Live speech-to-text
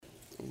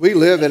We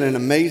live in an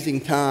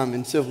amazing time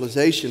in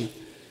civilization.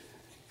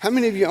 How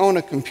many of you own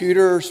a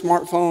computer,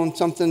 smartphone,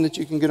 something that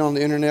you can get on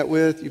the internet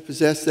with? You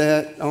possess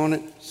that, own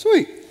it?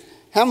 Sweet.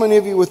 How many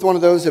of you with one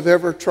of those have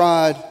ever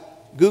tried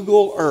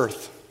Google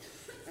Earth?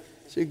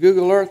 See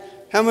Google Earth?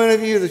 How many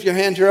of you, if your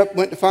hands are up,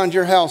 went to find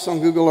your house on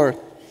Google Earth?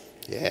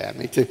 Yeah,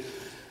 me too.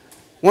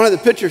 One of the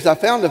pictures I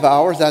found of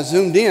ours, I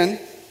zoomed in.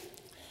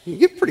 You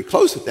get pretty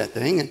close with that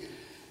thing. And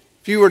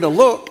if you were to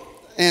look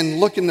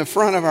in the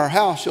front of our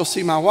house, you'll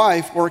see my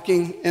wife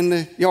working in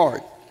the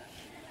yard.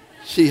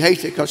 She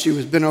hates it because she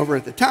was bent over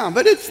at the time,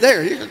 but it's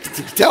there. You can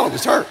tell it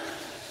was her.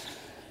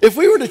 If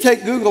we were to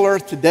take Google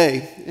Earth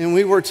today and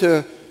we were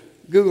to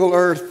Google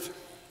Earth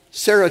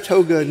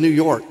Saratoga, New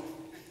York,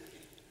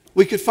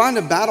 we could find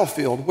a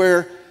battlefield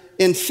where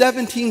in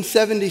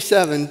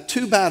 1777,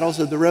 2 battles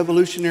of the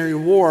Revolutionary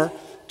War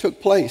took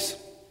place.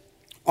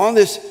 On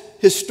this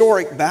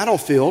historic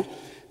battlefield,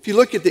 if you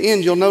look at the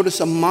end, you'll notice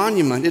a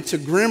monument. It's a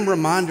grim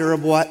reminder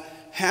of what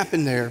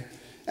happened there.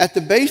 At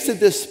the base of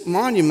this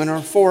monument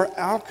are 4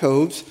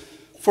 alcoves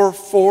for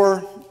 4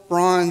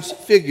 bronze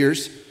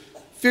figures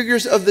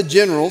of the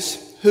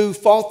generals who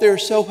fought there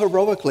so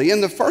heroically.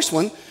 In the first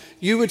one,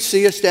 you would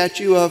see a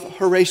statue of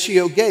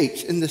Horatio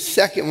Gates. In the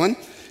second one,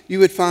 you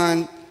would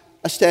find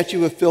a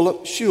statue of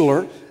Philip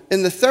Schuyler.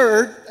 In the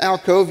third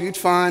alcove, you'd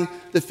find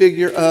the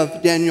figure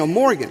of Daniel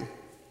Morgan.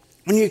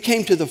 When you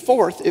came to the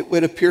fourth, it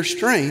would appear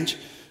strange.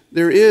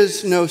 There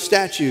is no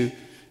statue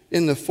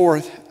in the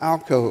 4th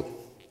alcove.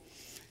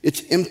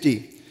 It's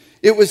empty.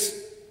 It was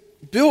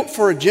built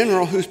for a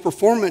general whose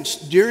performance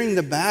during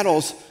the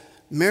battles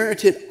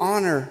merited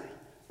honor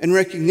and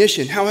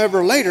recognition.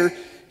 However, later,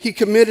 he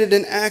committed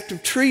an act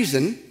of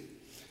treason,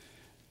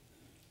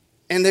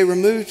 and they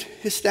removed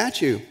his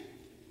statue.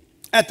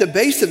 At the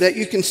base of that,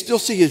 you can still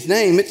see his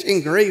name. It's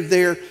engraved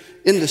there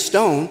in the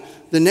stone.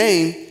 The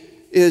name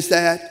is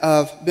that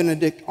of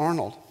Benedict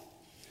Arnold.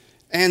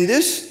 And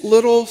this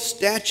little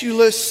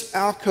statueless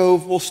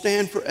alcove will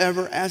stand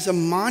forever as a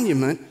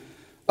monument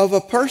of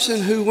a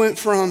person who went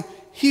from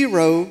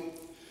hero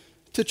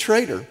to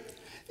traitor.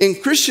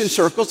 In Christian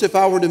circles, if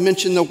I were to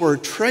mention the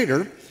word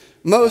traitor,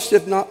 most,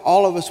 if not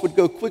all of us, would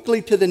go quickly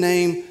to the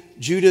name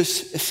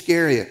Judas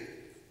Iscariot,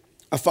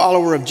 a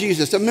follower of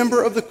Jesus, a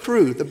member of the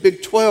crew, the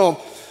Big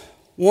 12,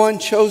 one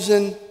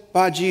chosen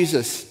by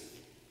Jesus.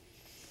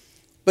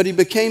 But he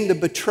became the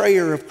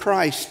betrayer of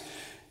Christ.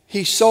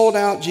 He sold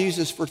out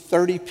Jesus for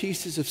 30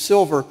 pieces of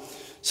silver.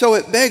 So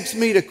it begs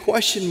me to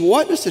question,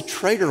 what does a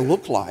traitor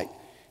look like?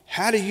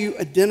 How do you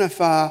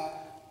identify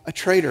a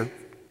traitor?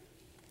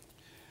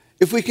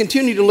 If we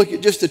continue to look at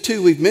just the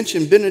 2 we've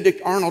mentioned,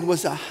 Benedict Arnold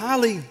was a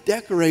highly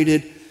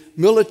decorated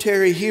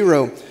military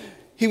hero.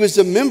 He was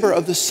a member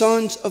of the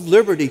Sons of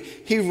Liberty.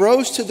 He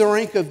rose to the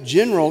rank of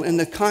general in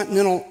the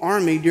Continental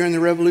Army during the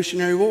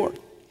Revolutionary War.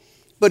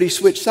 But he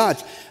switched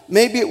sides.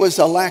 Maybe it was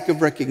a lack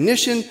of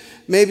recognition.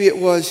 Maybe it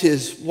was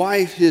his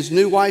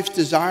new wife's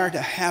desire to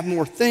have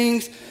more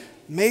things.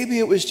 Maybe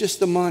it was just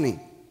the money.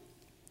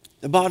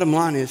 The bottom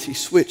line is he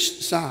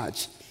switched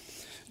sides.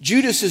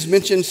 Judas is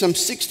mentioned some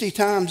 60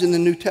 times in the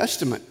New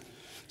Testament.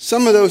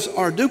 Some of those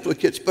are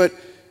duplicates, but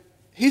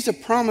he's a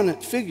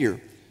prominent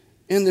figure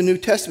in the New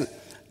Testament.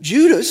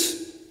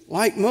 Judas,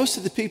 like most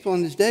of the people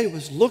in his day,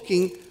 was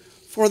looking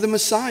for the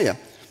Messiah.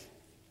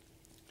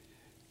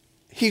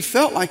 He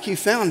felt like he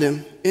found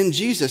him in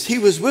Jesus. He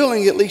was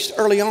willing, at least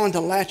early on,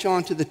 to latch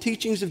on to the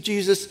teachings of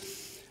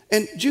Jesus.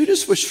 And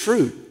Judas was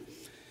shrewd.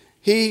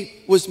 He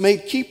was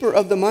made keeper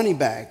of the money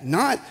bag,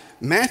 not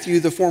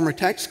Matthew, the former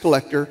tax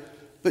collector,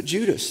 but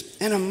Judas.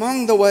 And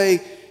along the way,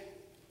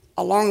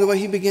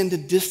 he began to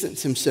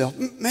distance himself.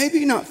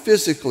 Maybe not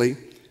physically,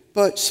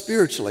 but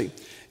spiritually.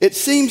 It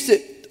seems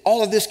that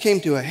all of this came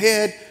to a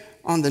head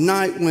on the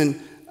night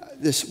when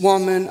this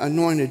woman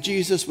anointed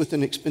Jesus with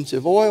an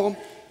expensive oil.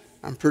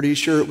 I'm pretty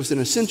sure it was an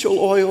essential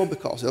oil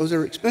because those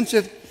are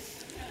expensive.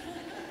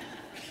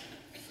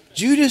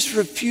 Judas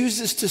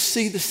refuses to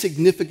see the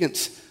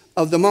significance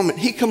of the moment.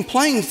 He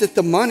complains that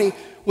the money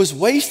was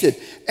wasted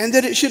and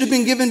that it should have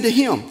been given to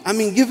him.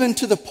 Given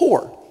to the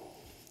poor.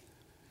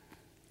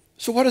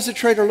 So what does a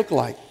traitor look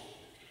like?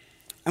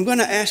 I'm going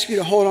to ask you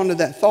to hold on to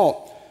that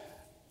thought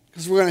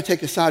because we're going to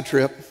take a side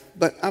trip,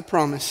 but I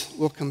promise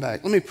we'll come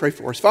back. Let me pray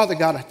for us. Father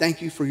God, I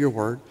thank you for your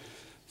word.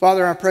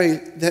 Father, I pray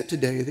that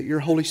today that your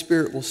Holy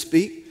Spirit will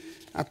speak.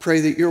 I pray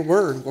that your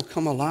word will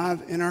come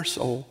alive in our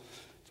soul.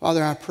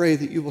 Father, I pray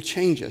that you will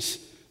change us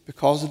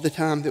because of the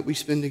time that we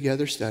spend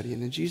together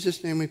studying. In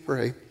Jesus' name we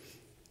pray.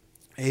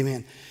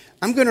 Amen.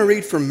 I'm going to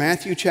read from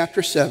Matthew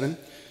chapter 7,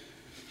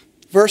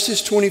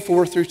 verses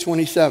 24 through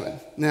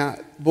 27. Now,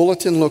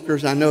 bulletin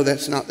lookers, I know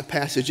that's not the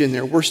passage in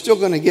there. We're still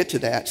going to get to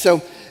that.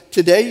 So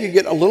today you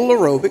get a little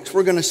aerobics.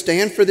 We're going to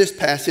stand for this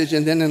passage,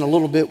 and then in a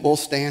little bit we'll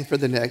stand for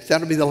the next.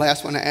 That'll be the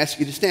last one I ask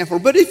you to stand for.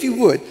 But if you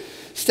would,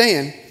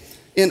 stand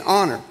in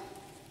honor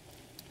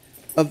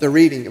of the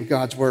reading of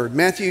God's word.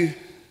 Matthew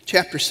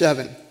chapter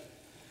 7,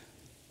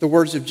 the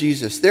words of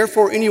Jesus.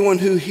 Therefore, anyone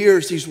who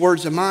hears these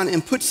words of mine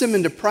and puts them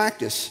into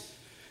practice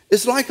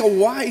is like a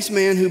wise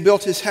man who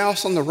built his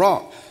house on the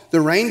rock.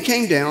 The rain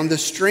came down, the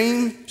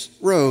streams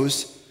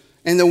rose,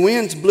 and the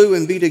winds blew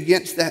and beat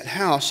against that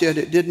house, yet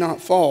it did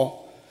not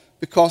fall,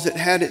 because it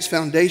had its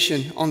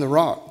foundation on the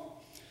rock.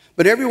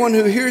 But everyone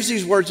who hears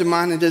these words of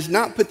mine and does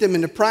not put them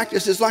into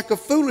practice is like a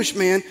foolish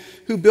man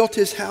who built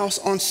his house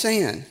on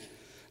sand.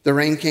 The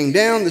rain came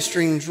down, the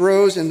streams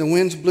rose, and the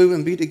winds blew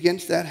and beat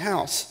against that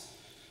house,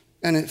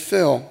 and it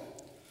fell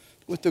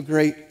with a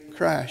great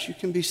crash. You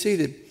can be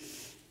seated.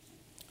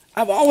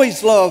 I've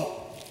always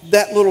loved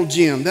that little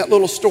gem, that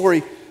little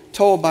story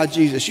told by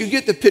Jesus. You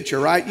get the picture,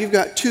 right? You've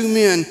got two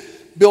men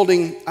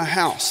building a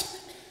house.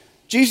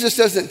 Jesus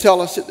doesn't tell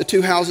us that the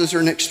two houses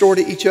are next door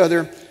to each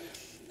other,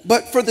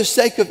 but for the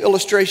sake of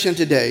illustration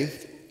today,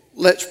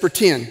 let's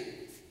pretend.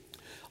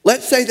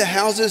 Let's say the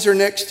houses are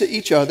next to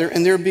each other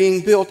and they're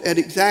being built at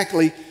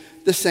exactly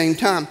the same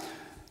time.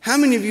 How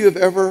many of you have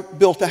ever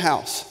built a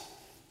house?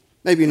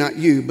 Maybe not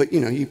you, but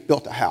you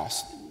built a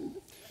house.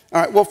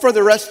 All right, well, for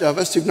the rest of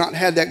us who've not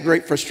had that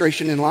great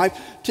frustration in life,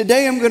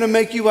 today I'm going to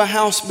make you a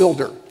house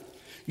builder.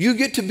 You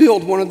get to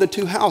build one of the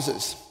two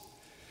houses.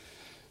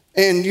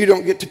 And you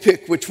don't get to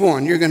pick which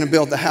one. You're going to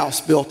build the house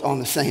built on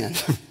the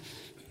sand.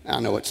 I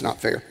know it's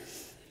not fair,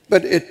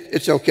 but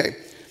it's okay.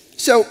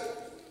 So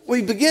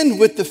we begin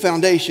with the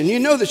foundation. You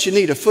know that you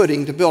need a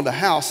footing to build a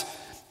house.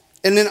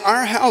 And in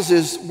our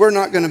houses, we're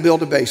not going to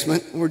build a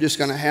basement. We're just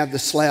going to have the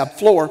slab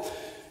floor.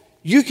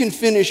 You can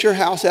finish your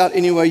house out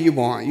any way you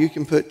want. You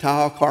can put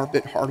tile,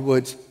 carpet,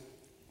 hardwoods.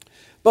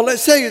 But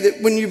let's say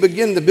that when you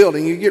begin the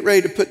building, you get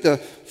ready to put the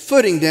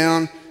footing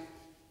down,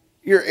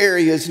 your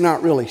area is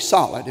not really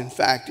solid. In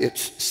fact,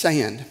 it's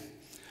sand.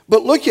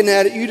 But looking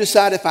at it, you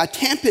decide if I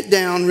tamp it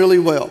down really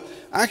well,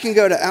 I can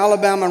go to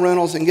Alabama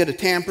Rentals and get a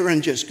tamper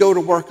and just go to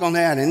work on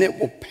that, and it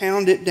will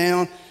pound it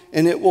down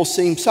and it will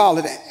seem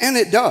solid. And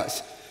it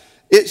does.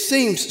 It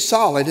seems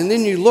solid. And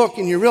then you look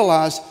and you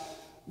realize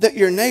that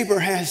your neighbor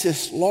has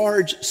this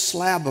large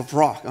slab of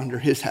rock under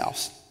his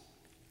house.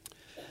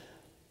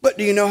 But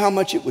do you know how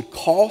much it would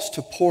cost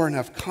to pour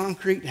enough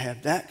concrete to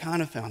have that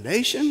kind of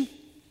foundation?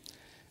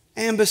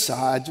 And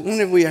besides, when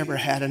have we ever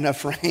had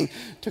enough rain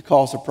to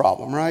cause a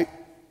problem, right?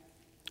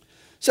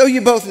 So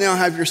you both now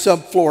have your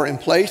subfloor in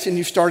place, and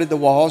you've started the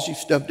walls, you've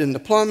stubbed in the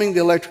plumbing,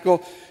 the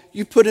electrical,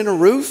 you put in a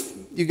roof,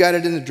 you got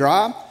it in the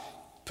dry,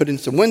 put in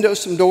some windows,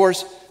 some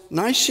doors,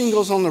 nice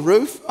shingles on the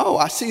roof. Oh,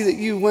 I see that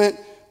you went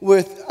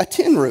with a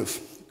tin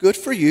roof. Good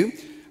for you.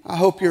 I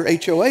hope your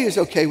HOA is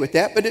okay with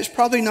that, but it's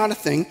probably not a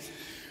thing.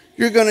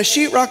 You're going to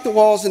sheetrock the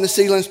walls and the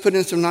ceilings, put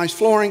in some nice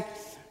flooring.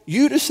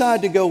 You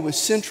decide to go with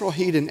central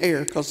heat and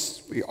air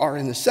because we are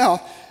in the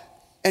South,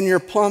 and your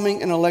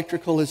plumbing and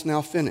electrical is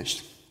now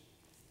finished.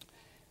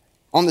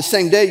 On the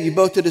same day, you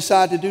both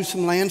decide to do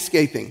some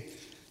landscaping.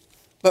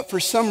 But for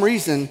some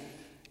reason,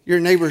 your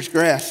neighbor's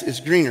grass is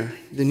greener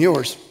than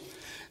yours.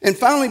 And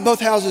finally, both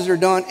houses are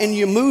done, and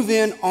you move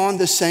in on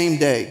the same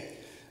day.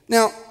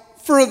 Now,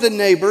 for the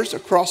neighbors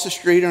across the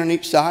street or on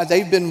each side,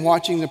 they've been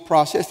watching the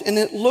process, and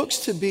it looks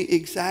to be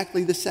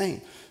exactly the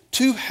same.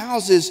 Two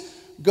houses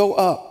go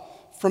up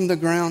from the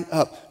ground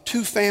up.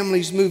 Two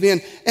families move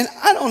in. And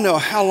I don't know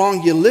how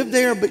long you live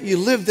there, but you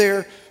live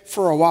there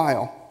for a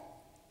while.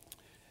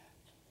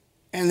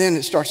 And then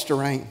it starts to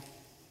rain.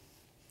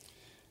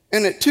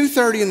 And at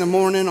 2:30 in the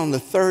morning on the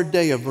third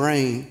day of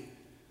rain,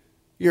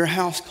 your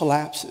house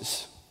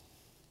collapses.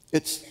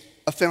 It's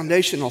a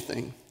foundational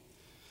thing.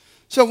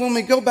 So when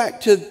we go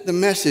back to the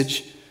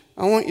message,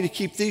 I want you to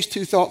keep these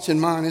two thoughts in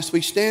mind as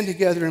we stand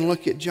together and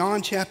look at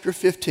John chapter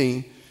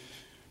 15,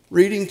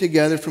 reading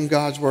together from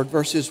God's Word,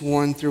 verses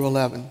 1 through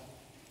 11.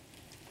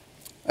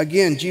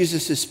 Again,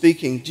 Jesus is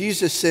speaking.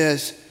 Jesus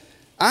says,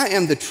 I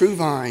am the true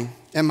vine,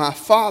 and my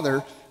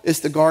Father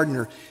is the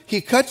gardener.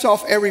 He cuts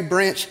off every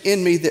branch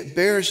in me that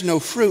bears no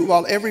fruit,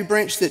 while every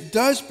branch that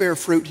does bear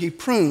fruit, he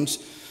prunes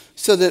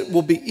so that it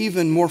will be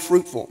even more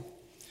fruitful.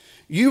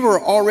 You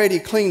are already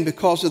clean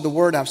because of the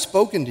word I've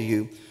spoken to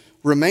you.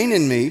 Remain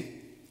in me,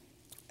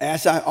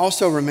 as I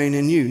also remain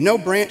in you. No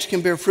branch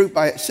can bear fruit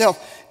by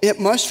itself. It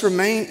must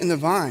remain in the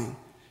vine.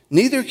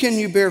 Neither can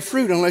you bear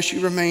fruit unless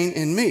you remain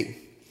in me.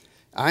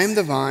 I am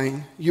the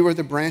vine, you are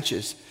the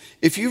branches.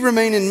 If you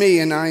remain in me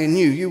and I in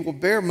you, you will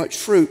bear much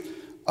fruit.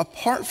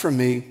 Apart from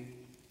me,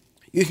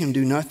 you can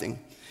do nothing.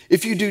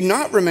 If you do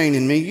not remain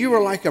in me, you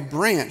are like a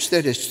branch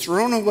that is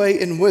thrown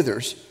away and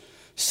withers.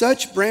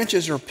 Such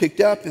branches are picked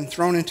up and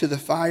thrown into the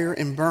fire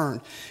and burned.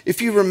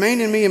 If you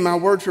remain in me and my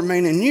words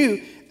remain in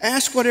you,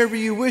 ask whatever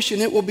you wish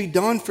and it will be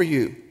done for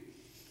you.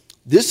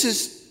 This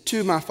is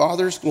to my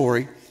Father's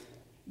glory,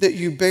 that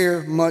you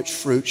bear much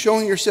fruit,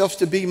 showing yourselves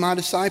to be my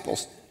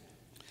disciples.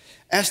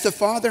 As the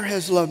Father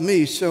has loved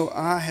me, so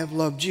I have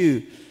loved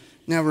you.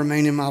 Now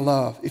remain in my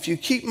love. If you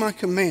keep my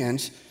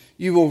commands,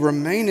 you will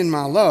remain in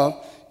my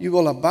love. You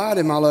will abide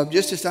in my love,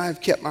 just as I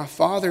have kept my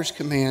Father's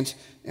commands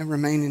and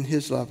remain in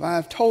his love. I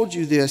have told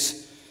you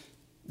this,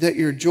 that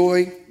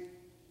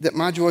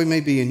my joy may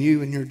be in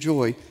you and your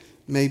joy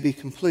may be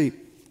complete.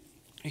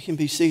 You can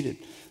be seated.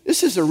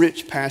 This is a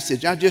rich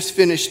passage. I just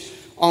finished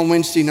on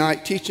Wednesday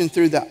night teaching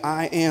through the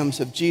I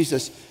ams of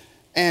Jesus,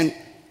 and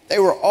they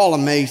were all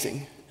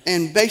amazing.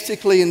 And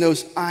basically in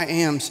those I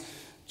ams,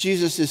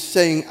 Jesus is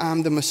saying,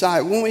 I'm the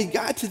Messiah. When we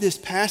got to this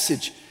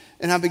passage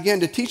and I began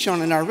to teach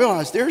on it, and I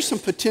realized there are some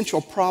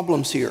potential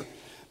problems here.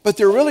 But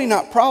they're really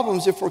not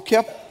problems if we're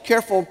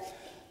careful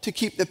to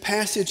keep the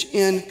passage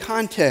in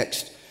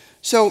context.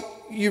 So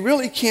you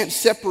really can't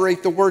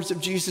separate the words of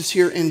Jesus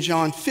here in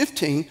John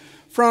 15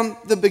 from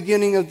the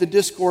beginning of the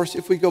discourse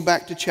if we go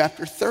back to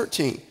chapter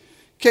 13. In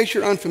case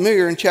you're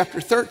unfamiliar, in chapter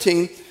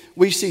 13,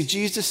 we see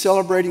Jesus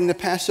celebrating the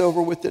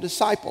Passover with the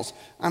disciples.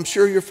 I'm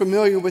sure you're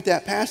familiar with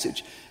that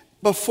passage.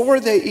 Before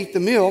they eat the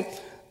meal,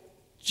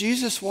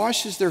 Jesus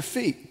washes their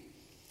feet.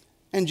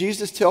 And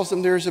Jesus tells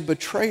them there's a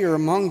betrayer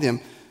among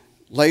them.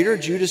 Later,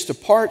 Judas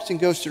departs and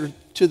goes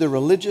to the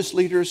religious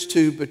leaders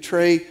to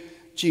betray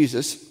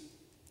Jesus.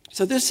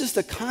 So this is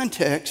the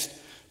context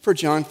for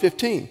John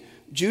 15.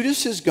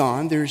 Judas is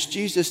gone. There's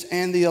Jesus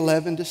and the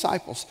 11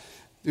 disciples.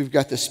 You've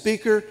got the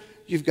speaker.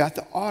 You've got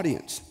the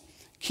audience.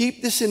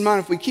 Keep this in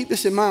mind. If we keep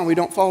this in mind, we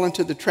don't fall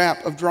into the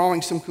trap of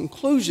drawing some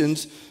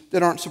conclusions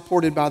that aren't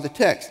supported by the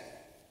text.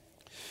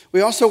 We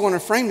also want to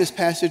frame this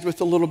passage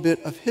with a little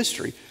bit of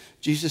history.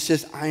 Jesus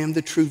says, I am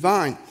the true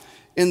vine.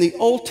 In the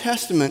Old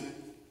Testament,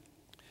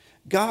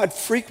 God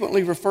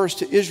frequently refers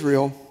to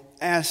Israel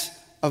as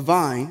a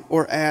vine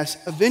or as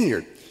a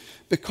vineyard.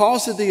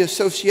 Because of the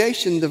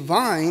association, the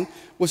vine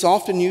was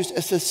often used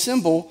as a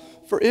symbol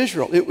for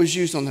Israel. It was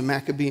used on the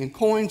Maccabean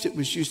coins. It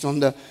was used on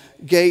the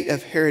gate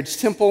of Herod's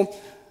temple.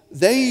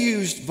 They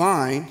used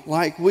vine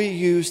like we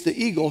use the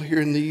eagle here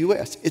in the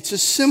U.S. It's a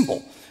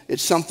symbol.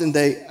 It's something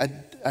they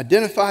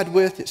identified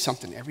with. It's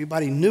something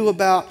everybody knew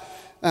about.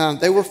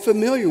 They were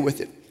familiar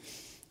with it.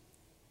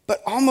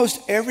 But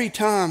almost every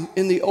time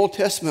in the Old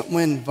Testament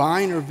when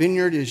vine or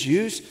vineyard is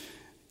used,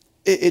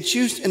 it's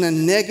used in a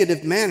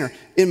negative manner.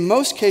 In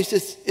most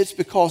cases, it's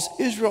because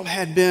Israel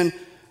had been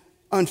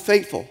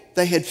unfaithful.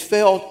 They had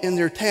failed in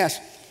their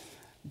task.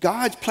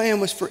 God's plan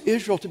was for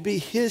Israel to be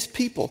his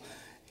people.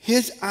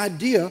 His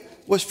idea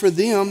was for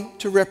them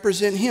to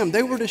represent him.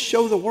 They were to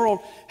show the world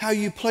how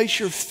you place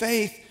your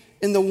faith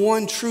in the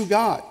one true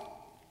God.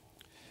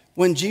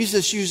 When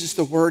Jesus uses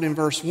the word in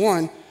verse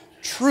 1,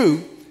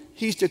 true,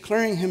 he's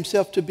declaring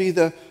himself to be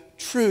the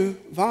true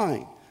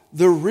vine,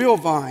 the real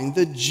vine,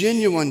 the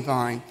genuine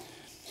vine.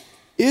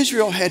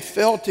 Israel had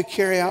failed to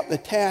carry out the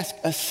task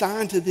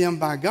assigned to them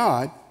by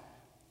God.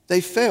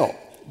 They failed.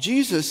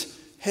 Jesus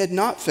had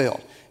not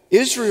failed.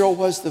 Israel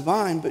was the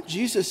vine, but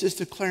Jesus is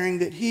declaring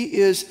that he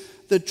is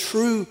the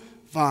true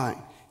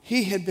vine.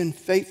 He had been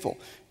faithful.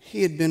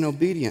 He had been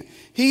obedient.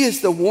 He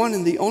is the one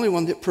and the only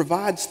one that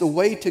provides the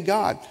way to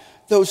God.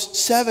 Those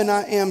 7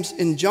 I ams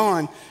in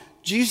John,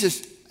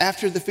 Jesus,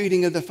 after the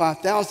feeding of the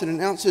 5,000,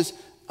 announces,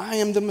 I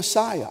am the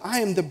Messiah. I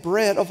am the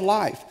bread of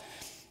life.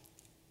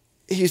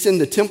 He's in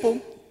the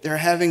temple. They're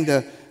having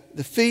the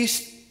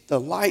feast. The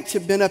lights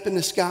have been up in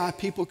the sky.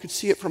 People could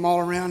see it from all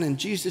around. And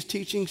Jesus'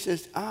 teaching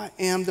says, I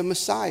am the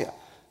Messiah.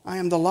 I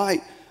am the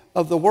light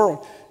of the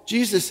world.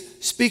 Jesus,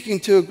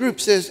 speaking to a group,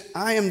 says,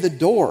 I am the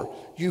door.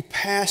 You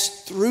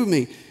pass through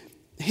me.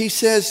 He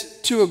says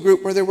to a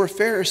group where there were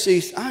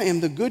Pharisees, I am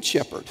the good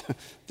shepherd.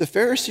 The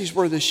Pharisees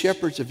were the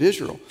shepherds of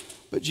Israel.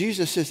 But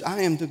Jesus says,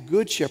 I am the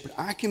good shepherd.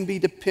 I can be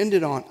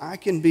depended on. I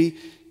can be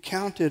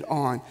counted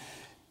on.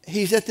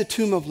 He's at the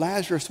tomb of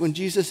Lazarus when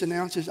Jesus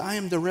announces, I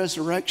am the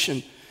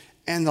resurrection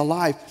and the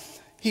life.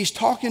 He's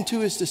talking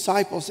to his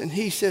disciples and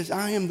he says,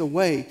 I am the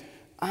way.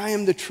 I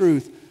am the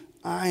truth.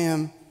 I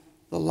am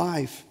the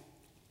life.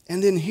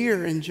 And then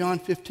here in John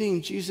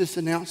 15, Jesus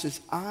announces,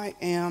 I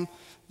am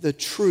the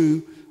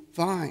true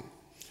vine.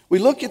 We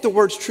look at the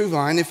words true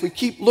vine. If we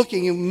keep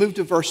looking and move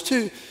to verse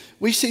 2,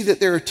 we see that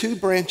there are 2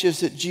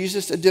 branches that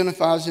Jesus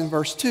identifies in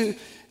verse 2,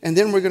 and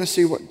then we're going to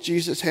see what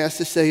Jesus has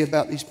to say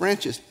about these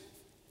branches.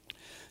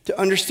 To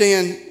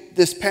understand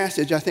this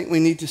passage, I think we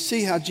need to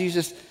see how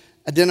Jesus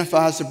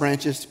identifies the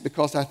branches,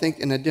 because I think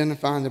in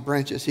identifying the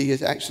branches, he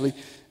is actually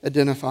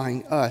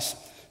identifying us.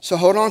 So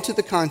hold on to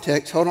the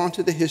context, hold on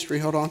to the history,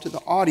 hold on to the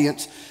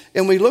audience,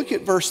 and we look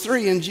at verse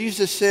 3, and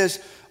Jesus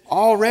says,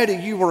 already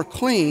you are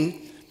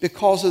clean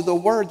because of the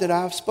word that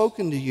I've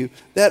spoken to you.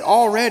 That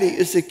already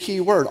is the key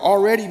word.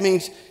 Already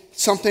means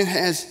something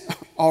has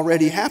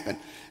already happened.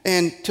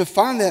 And to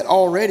find that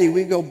already,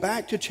 we go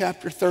back to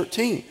chapter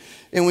 13.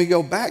 And we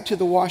go back to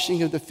the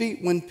washing of the feet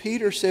when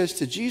Peter says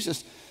to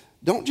Jesus,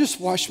 don't just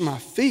wash my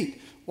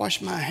feet,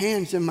 wash my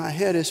hands and my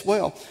head as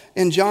well.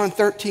 In John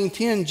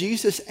 13:10,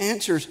 Jesus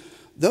answers,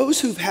 those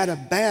who've had a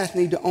bath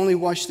need to only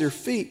wash their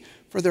feet,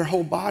 for their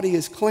whole body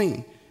is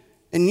clean.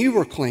 And you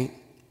are clean,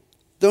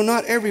 though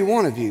not every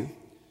one of you.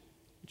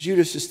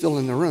 Judas is still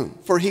in the room,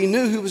 for he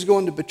knew who was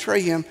going to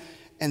betray him,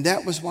 and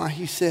that was why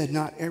he said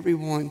not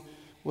everyone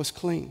was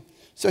clean.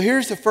 So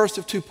here's the first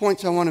of 2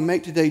 points I want to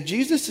make today.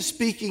 Jesus is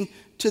speaking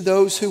to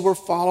those who were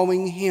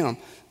following him,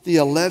 the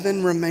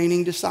 11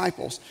 remaining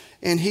disciples.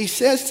 And he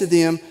says to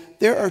them,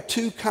 there are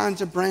 2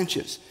 kinds of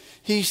branches.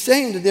 He's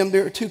saying to them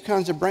there are 2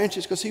 kinds of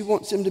branches because he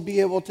wants them to be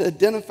able to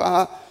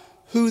identify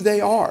who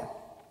they are.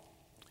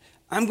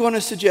 I'm going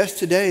to suggest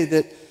today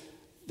that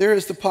there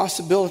is the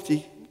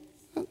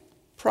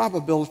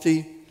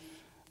probability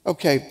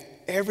Okay,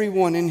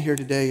 everyone in here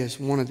today is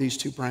one of these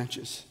two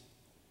branches.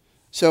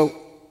 So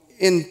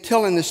in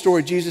telling this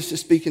story, Jesus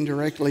is speaking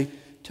directly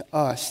to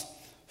us.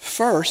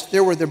 First,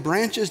 there were the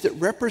branches that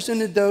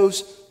represented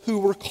those who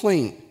were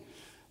clean.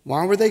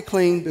 Why were they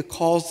clean?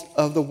 Because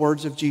of the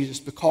words of Jesus,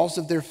 because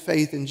of their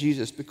faith in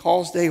Jesus,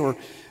 because they were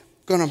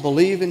going to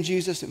believe in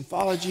Jesus and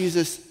follow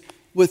Jesus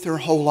with their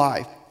whole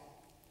life.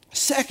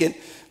 Second,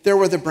 there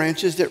were the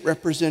branches that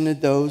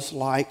represented those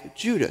like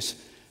Judas.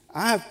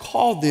 I have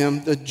called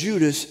them the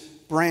Judas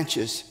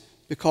branches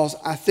because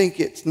I think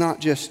it's not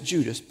just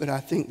Judas, but I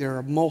think there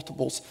are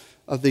multiples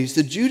of these.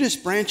 The Judas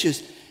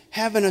branches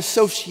have an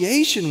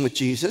association with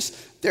Jesus.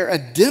 They're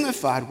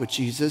identified with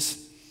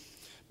Jesus,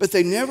 but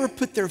they never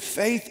put their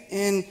faith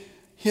in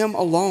him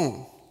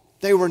alone.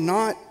 They were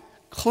not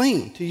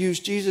clean, to use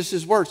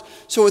Jesus' words.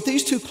 So with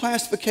these two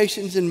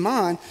classifications in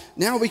mind,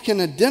 now we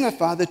can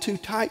identify the two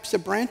types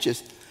of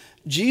branches.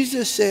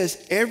 Jesus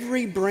says,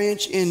 every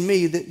branch in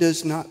me that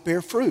does not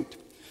bear fruit.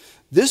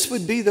 This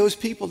would be those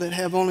people that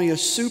have only a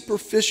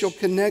superficial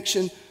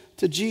connection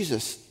to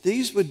Jesus.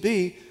 These would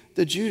be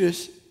the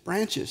Judas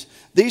branches.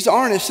 These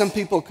aren't, as some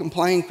people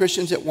complain,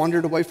 Christians that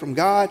wandered away from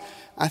God.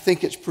 I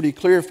think it's pretty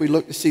clear if we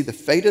look to see the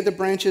fate of the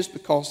branches,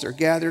 because they're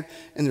gathered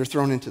and they're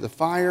thrown into the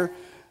fire.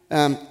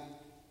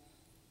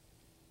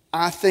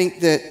 I think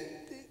that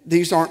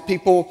these aren't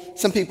people.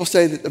 Some people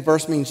say that the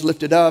verse means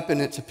lifted up,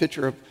 and it's a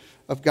picture of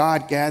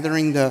God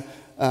gathering the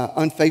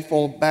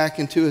unfaithful back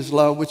into his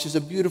love, which is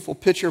a beautiful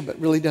picture, but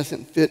really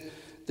doesn't fit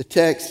the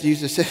text.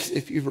 Jesus says,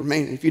 if you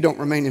don't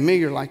remain in me,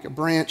 you're like a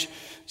branch.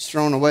 It's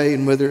thrown away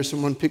and withers.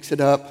 Someone picks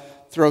it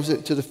up, throws it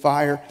into the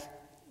fire.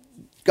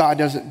 God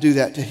doesn't do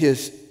that to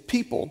his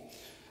people.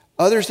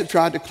 Others have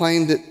tried to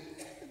claim that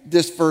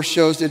this verse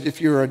shows that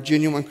if you're a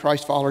genuine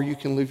Christ follower, you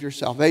can lose your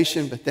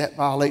salvation, but that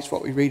violates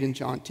what we read in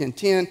John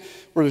 10:10,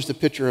 where there's the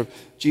picture of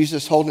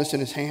Jesus holding us in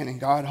his hand and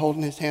God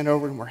holding his hand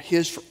over, and we're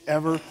his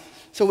forever.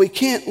 So we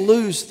can't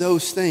lose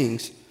those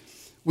things.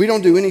 We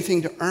don't do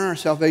anything to earn our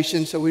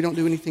salvation, so we don't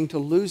do anything to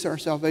lose our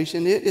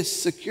salvation. It is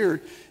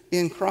secured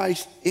in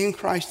Christ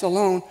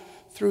alone,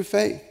 through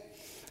faith.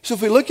 So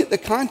if we look at the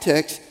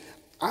context,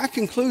 I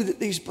conclude that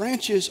these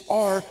branches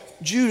are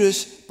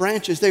Judas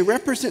branches. They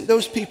represent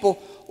those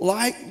people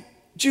like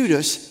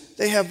Judas.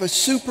 They have a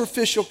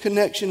superficial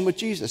connection with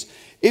Jesus.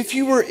 If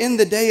you were in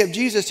the day of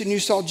Jesus and you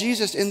saw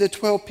Jesus and the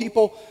 12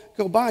 people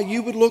go by,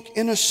 you would look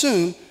and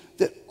assume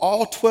that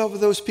all 12 of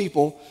those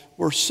people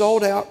were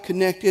sold out,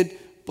 connected,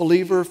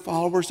 believer,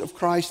 followers of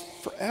Christ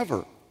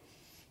forever.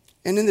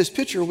 And in this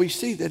picture, we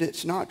see that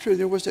it's not true.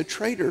 There was a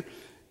traitor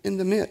in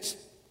the midst.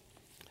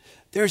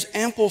 There's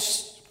ample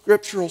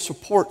scriptural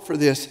support for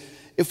this.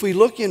 If we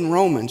look in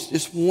Romans,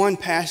 just one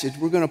passage,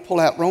 we're going to pull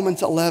out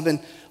Romans 11.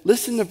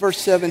 Listen to verse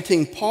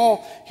 17.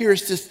 Paul here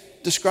is just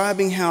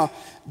describing how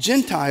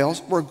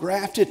Gentiles were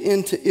grafted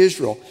into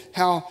Israel,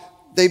 how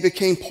they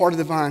became part of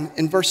the vine.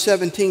 In verse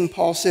 17,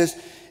 Paul says,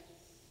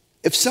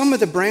 if some of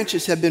the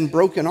branches have been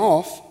broken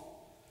off,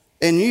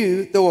 and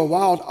you, though a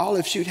wild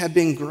olive shoot, have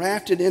been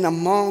grafted in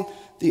among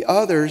the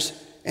others,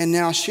 and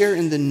now share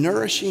in the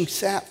nourishing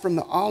sap from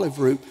the olive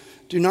root,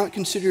 do not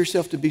consider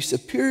yourself to be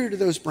superior to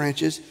those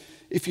branches.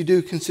 If you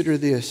do, consider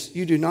this: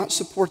 you do not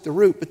support the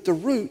root, but the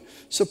root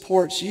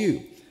supports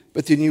you.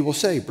 But then you will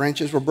say,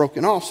 branches were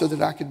broken off so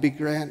that I could be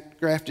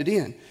grafted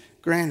in.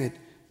 Granted,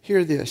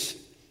 hear this.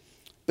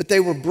 But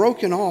they were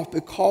broken off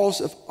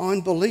because of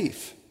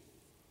unbelief.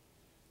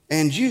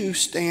 And you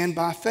stand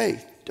by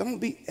faith. Don't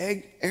be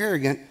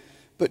arrogant,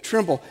 but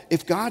tremble.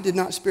 If God did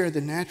not spare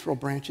the natural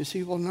branches,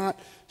 he will not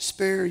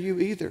spare you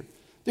either.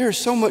 There is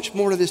so much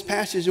more to this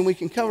passage than we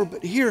can cover,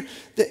 but here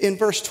in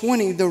verse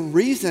 20, the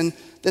reason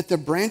that the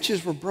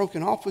branches were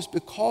broken off was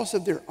because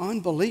of their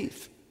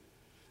unbelief.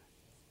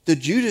 The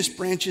Judas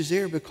branch is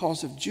there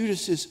because of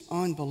Judas's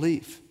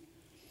unbelief.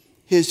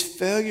 His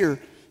failure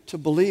to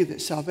believe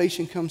that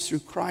salvation comes through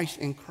Christ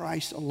and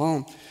Christ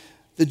alone.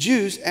 The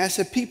Jews, as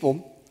a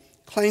people,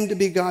 claimed to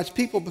be God's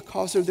people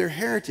because of their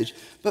heritage.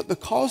 But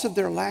because of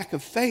their lack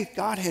of faith,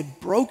 God had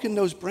broken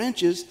those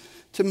branches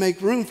to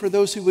make room for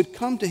those who would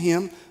come to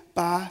him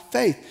by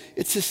faith.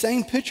 It's the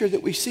same picture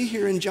that we see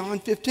here in John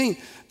 15.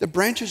 The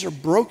branches are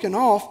broken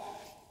off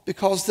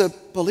because the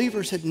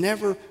believers had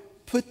never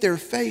put their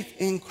faith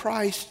in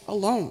Christ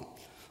alone.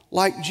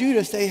 Like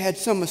Judas, they had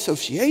some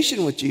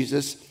association with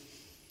Jesus,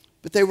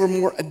 but they were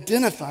more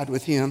identified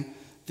with him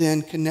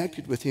than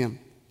connected with him.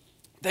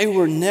 They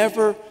were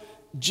never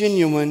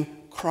genuine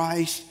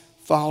Christ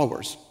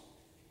followers.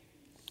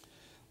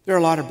 There are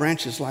a lot of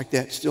branches like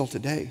that still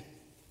today.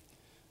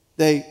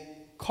 They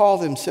call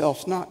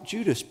themselves not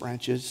Judas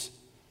branches,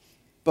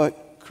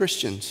 but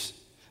Christians.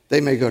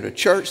 They may go to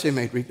church, they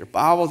may read their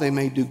Bible, they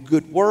may do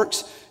good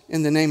works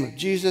in the name of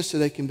Jesus so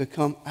they can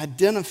become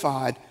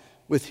identified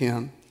with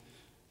him,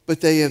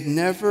 but they have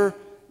never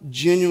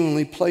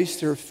genuinely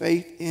placed their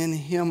faith in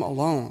him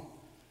alone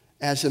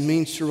as a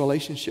means to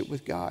relationship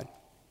with God.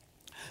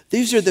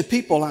 These are the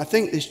people, I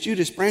think, these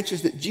Judas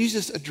branches that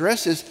Jesus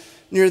addresses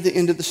near the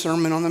end of the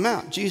Sermon on the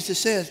Mount. Jesus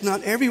says,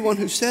 not everyone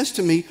who says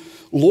to me,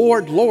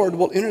 Lord, Lord,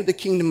 will enter the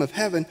kingdom of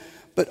heaven,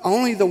 but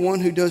only the one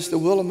who does the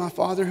will of my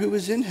Father who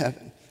is in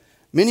heaven.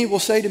 Many will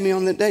say to me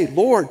on that day,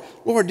 Lord,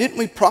 Lord, didn't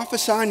we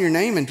prophesy in your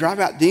name and drive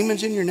out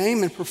demons in your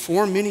name and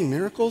perform many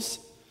miracles?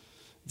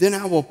 Then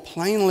I will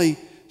plainly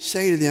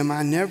say to them,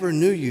 I never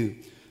knew you.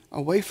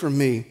 Away from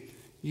me,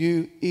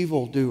 you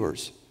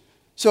evildoers.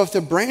 So if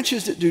the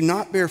branches that do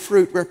not bear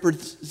fruit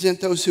represent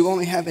those who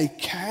only have a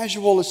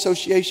casual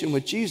association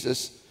with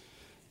Jesus,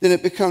 then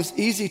it becomes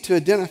easy to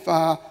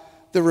identify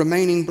the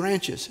remaining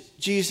branches.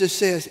 Jesus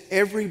says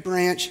every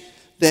branch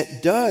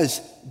that does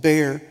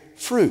bear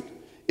fruit.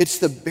 It's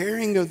the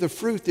bearing of the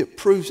fruit that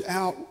proves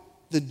out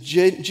the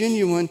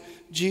genuine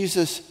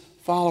Jesus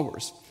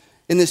followers.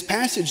 In this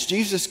passage,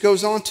 Jesus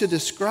goes on to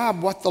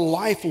describe what the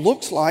life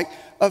looks like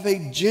of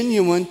a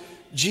genuine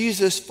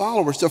Jesus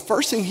follower. So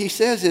first thing he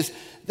says is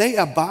they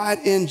abide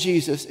in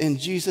Jesus and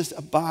Jesus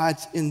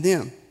abides in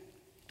them.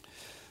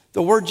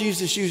 The word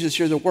Jesus uses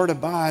here, the word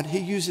abide, he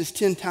uses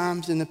 10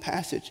 times in the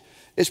passage.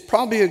 It's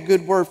probably a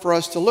good word for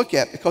us to look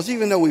at because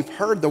even though we've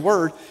heard the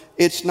word,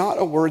 it's not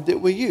a word that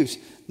we use.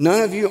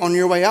 None of you on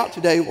your way out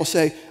today will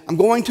say, I'm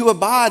going to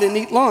abide and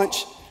eat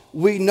lunch.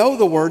 We know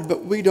the word,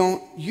 but we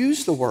don't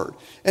use the word.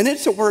 And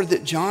it's a word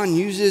that John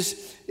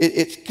uses.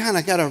 It's kind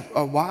of got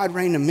a wide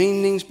range of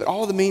meanings, but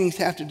all the meanings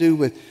have to do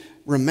with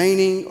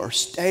remaining or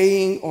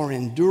staying or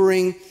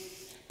enduring.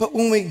 But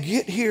when we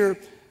get here,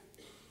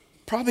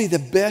 probably the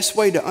best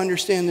way to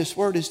understand this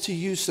word is to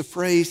use the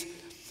phrase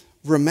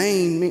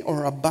remain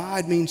or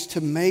abide means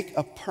to make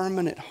a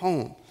permanent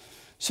home.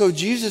 So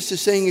Jesus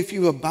is saying, if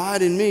you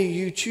abide in me,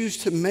 you choose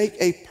to make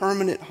a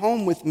permanent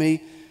home with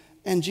me.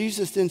 And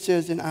Jesus then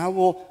says, and I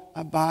will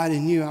abide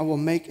in you. I will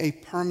make a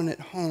permanent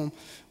home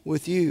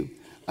with you.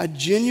 A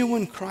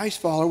genuine Christ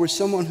follower is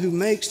someone who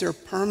makes their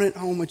permanent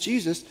home with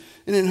Jesus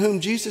and in whom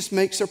Jesus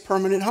makes their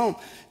permanent home.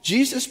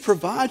 Jesus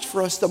provides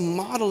for us the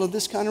model of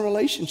this kind of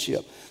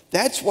relationship.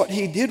 That's what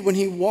he did when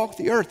he walked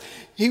the earth.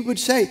 He would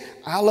say,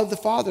 I love the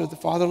Father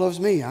loves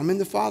me. I'm in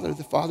the Father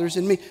is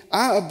in me.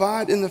 I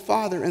abide in the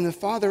Father, and the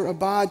Father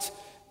abides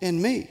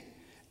in me.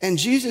 And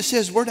Jesus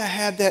says we're to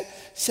have that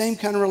same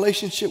kind of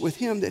relationship with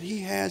him that he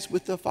has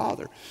with the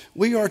Father.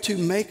 We are to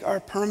make our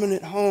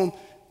permanent home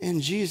in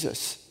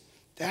Jesus.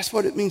 That's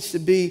what it means to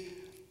be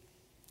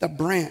the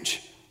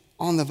branch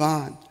on the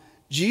vine.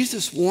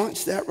 Jesus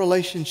wants that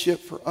relationship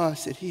for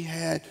us that he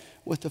had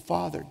with the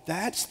Father.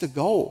 That's the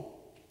goal.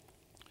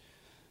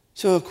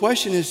 So the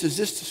question is, does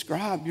this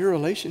describe your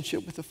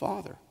relationship with the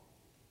Father?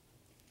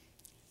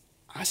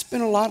 I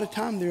spent a lot of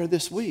time there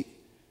this week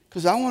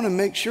because I want to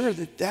make sure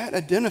that that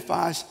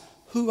identifies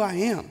who I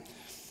am.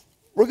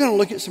 We're going to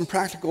look at some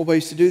practical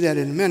ways to do that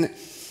in a minute.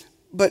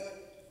 But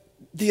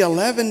the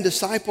 11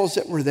 disciples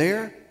that were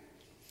there,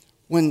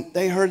 when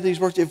they heard these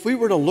words, if we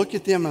were to look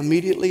at them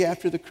immediately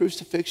after the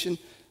crucifixion,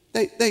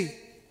 they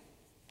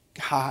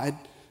hide,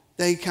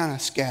 they kind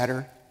of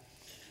scatter.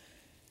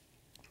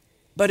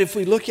 But if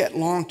we look at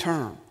long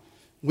term,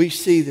 we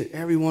see that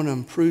every one of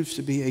them proves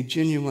to be a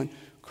genuine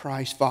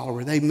Christ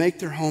follower. They make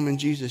their home in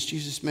Jesus.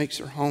 Jesus makes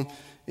their home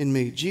in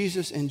me.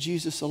 Jesus and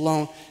Jesus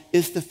alone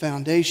is the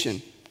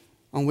foundation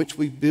on which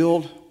we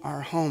build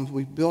our homes.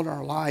 We build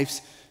our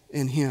lives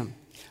in him.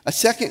 A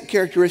second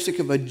characteristic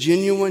of a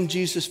genuine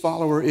Jesus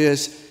follower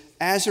is,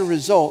 as a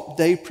result,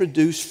 they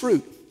produce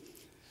fruit.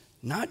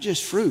 Not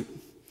just fruit,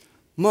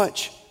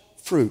 much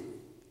fruit.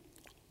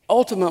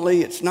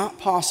 Ultimately, it's not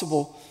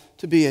possible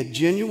to be a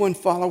genuine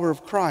follower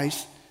of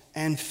Christ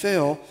and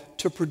fail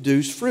to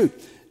produce fruit.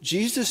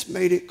 Jesus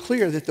made it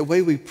clear that the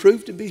way we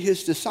prove to be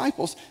his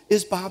disciples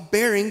is by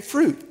bearing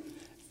fruit.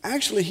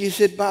 Actually, he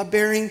said by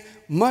bearing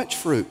much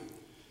fruit.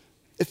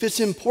 If it's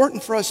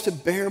important for us to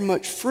bear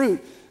much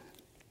fruit,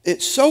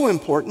 it's so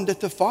important that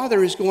the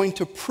Father is going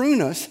to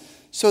prune us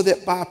so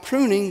that by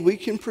pruning we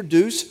can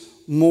produce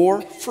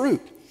more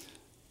fruit.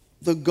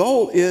 The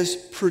goal is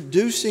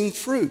producing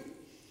fruit.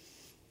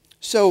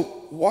 So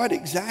what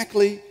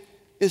exactly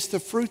is the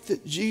fruit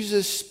that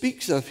Jesus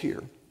speaks of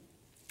here?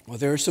 Well,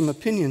 there are some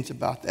opinions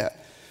about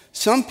that.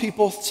 Some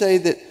people say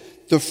that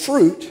the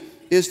fruit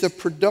is the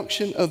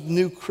production of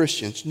new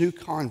Christians, new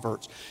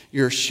converts.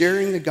 You're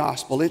sharing the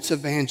gospel. It's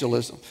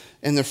evangelism.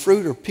 And the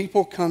fruit are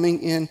people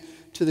coming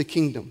into the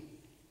kingdom.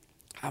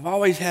 I've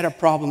always had a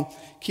problem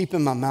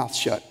keeping my mouth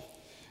shut.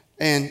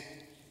 And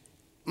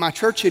my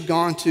church had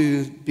gone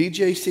to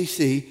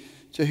BJCC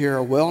to hear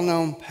a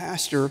well-known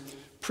pastor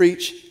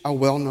preach a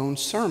well-known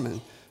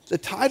sermon. The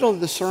title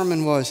of the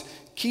sermon was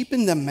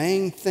Keeping the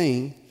Main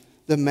Thing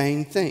the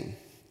Main Thing.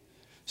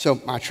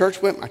 So my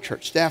church went, my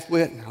church staff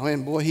went,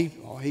 and boy, he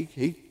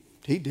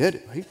did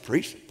it. He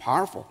preached a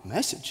powerful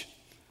message.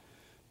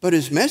 But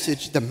his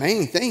message, the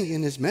main thing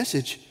in his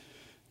message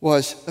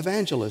was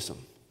evangelism.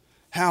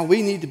 How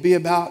we need to be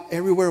about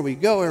everywhere we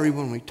go,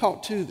 everyone we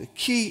talk to. The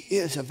key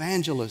is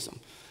evangelism.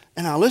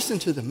 And I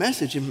listened to the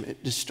message and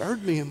it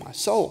disturbed me in my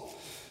soul.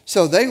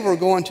 So they were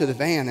going to the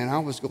van and I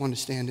was going to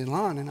stand in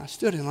line, and I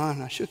stood in line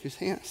and I shook his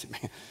hand. I said,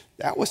 man,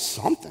 that was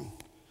something.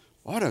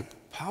 What a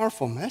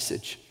powerful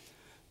message.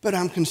 But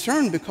I'm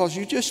concerned because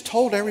you just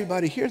told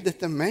everybody here that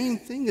the main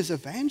thing is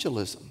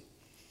evangelism.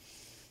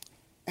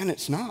 And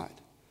it's not.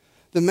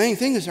 The main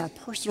thing is our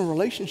personal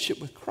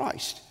relationship with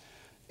Christ.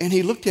 And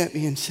he looked at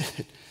me and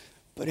said,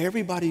 but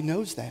everybody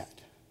knows that.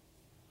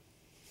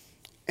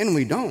 And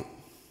we don't.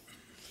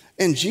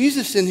 And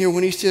Jesus in here,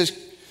 when he says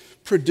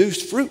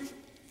produce fruit,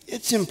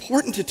 it's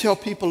important to tell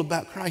people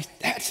about Christ.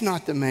 That's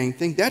not the main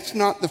thing. That's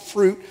not the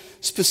fruit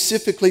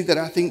specifically that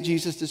I think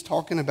Jesus is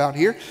talking about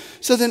here.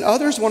 So then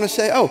others want to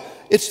say, oh,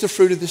 it's the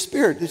fruit of the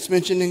Spirit that's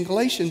mentioned in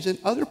Galatians and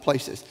other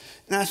places.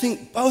 And I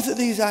think both of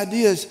these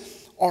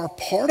ideas are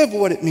part of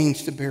what it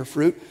means to bear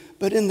fruit.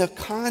 But in the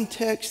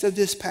context of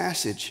this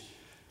passage,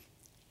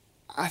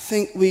 I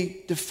think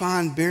we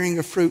define bearing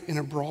a fruit in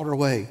a broader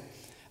way.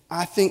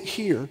 I think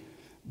here,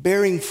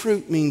 bearing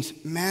fruit means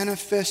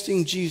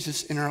manifesting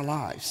Jesus in our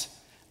lives.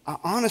 I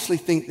honestly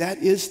think that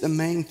is the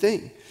main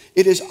thing.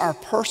 It is our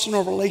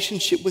personal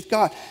relationship with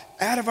God.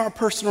 Out of our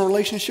personal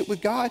relationship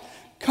with God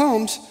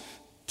comes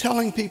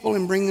telling people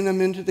and bringing them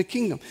into the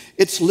kingdom.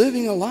 It's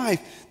living a life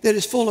that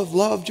is full of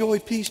love, joy,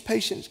 peace,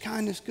 patience,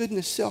 kindness,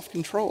 goodness,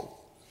 self-control.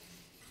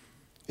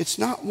 It's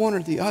not one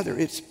or the other.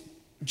 It's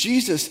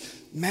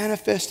Jesus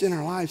manifest in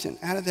our lives, and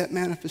out of that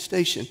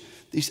manifestation,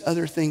 these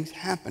other things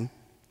happen.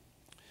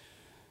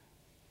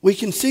 We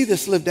can see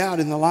this lived out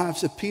in the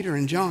lives of Peter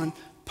and John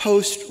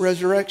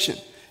post-resurrection.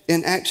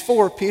 In Acts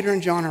 4, Peter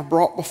and John are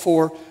brought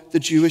before the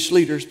Jewish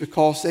leaders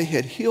because they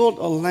had healed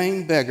a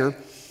lame beggar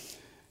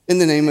in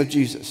the name of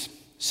Jesus.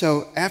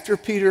 So after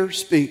Peter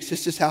speaks,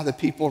 this is how the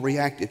people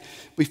reacted.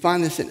 We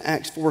find this in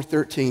Acts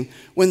 4:13.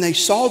 When they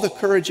saw the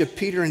courage of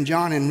Peter and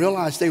John and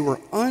realized they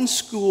were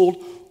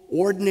unschooled,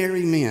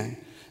 ordinary men,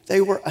 they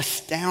were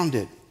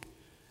astounded.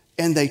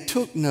 And they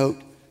took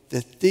note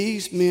that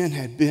these men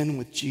had been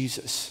with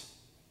Jesus.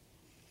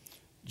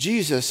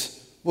 Jesus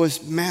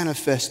was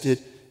manifested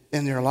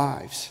in their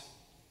lives.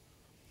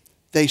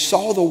 They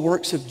saw the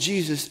works of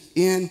Jesus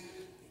in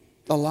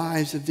the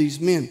lives of these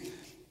men.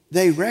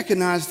 They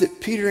recognized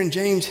that Peter and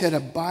James had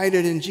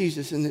abided in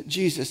Jesus and that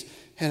Jesus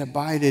had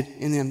abided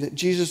in them, that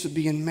Jesus was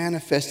being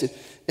manifested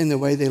in the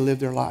way they lived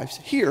their lives.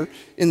 Here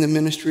in the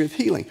ministry of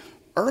healing.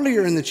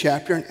 Earlier in the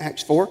chapter in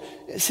Acts 4,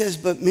 it says,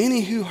 but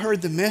many who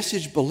heard the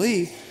message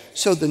believed,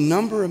 so the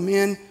number of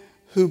men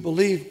who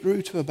believed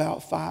grew to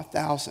about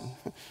 5,000.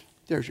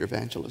 There's your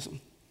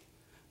evangelism.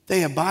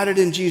 They abided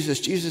in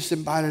Jesus. Jesus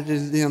abided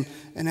in them.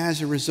 And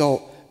as a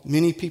result,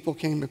 many people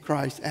came to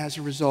Christ. As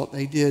a result,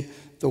 they did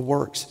the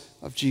works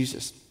of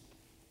Jesus.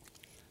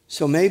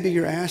 So maybe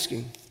you're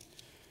asking,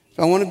 if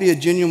I want to be a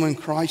genuine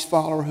Christ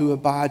follower who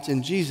abides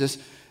in Jesus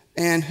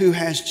and who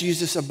has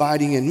Jesus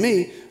abiding in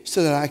me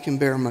so that I can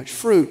bear much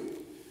fruit,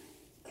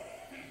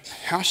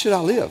 how should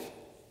I live?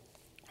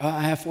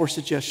 I have 4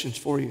 suggestions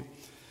for you.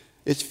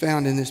 It's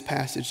found in this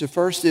passage. The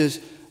first is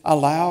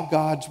allow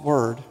God's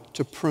word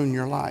to prune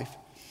your life.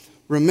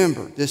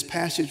 Remember, this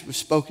passage was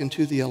spoken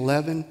to the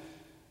 11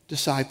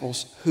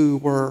 disciples who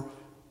were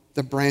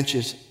the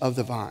branches of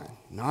the vine,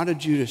 not a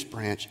Judas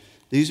branch.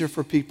 These are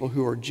for people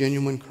who are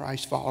genuine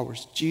Christ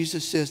followers.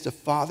 Jesus says the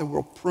Father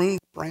will prune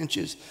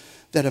branches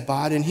that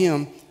abide in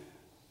him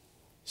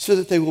so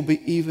that they will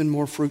be even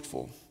more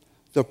fruitful.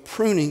 The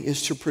pruning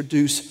is to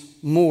produce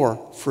more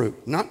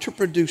fruit, not to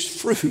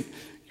produce fruit.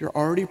 You're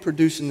already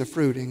producing the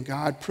fruit, and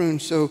God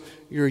prunes so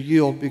your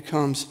yield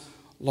becomes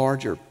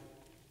larger.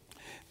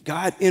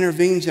 God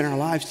intervenes in our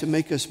lives to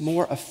make us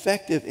more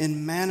effective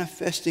in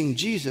manifesting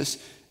Jesus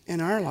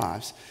in our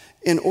lives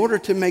in order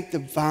to make the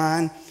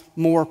vine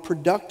more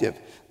productive.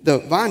 The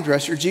vine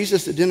dresser,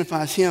 Jesus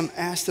identifies him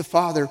as the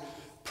Father,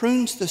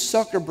 prunes the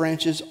sucker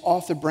branches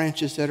off the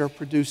branches that are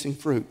producing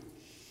fruit.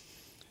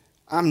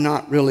 I'm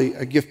not really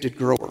a gifted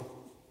grower.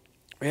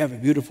 We have a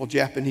beautiful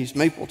Japanese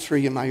maple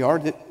tree in my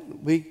yard that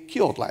we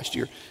killed last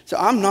year. So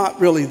I'm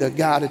not really the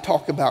guy to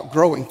talk about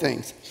growing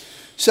things.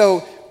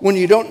 So when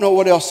you don't know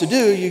what else to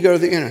do, you go to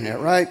the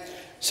internet, right?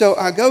 So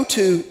I go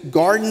to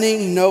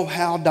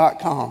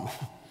gardeningknowhow.com.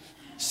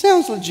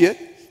 Sounds legit.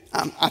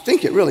 I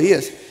think it really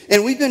is.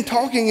 And we've been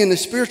talking in the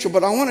spiritual,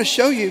 but I want to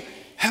show you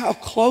how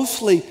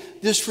closely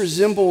this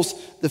resembles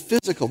the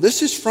physical.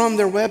 This is from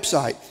their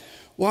website.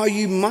 While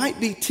you might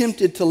be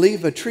tempted to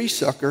leave a tree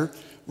sucker,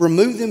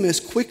 remove them as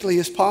quickly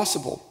as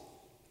possible.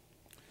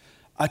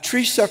 A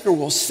tree sucker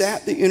will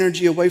sap the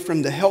energy away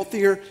from the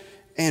healthier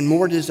and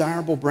more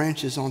desirable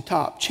branches on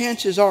top.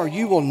 Chances are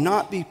you will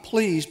not be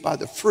pleased by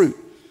the fruit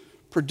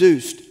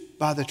produced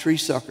by the tree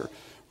sucker.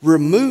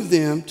 Remove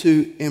them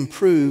to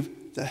improve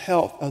the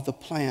health of the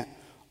plant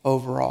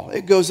overall.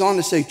 It goes on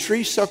to say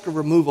tree sucker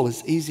removal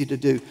is easy to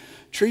do.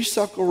 Tree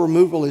sucker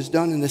removal is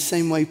done in the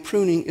same way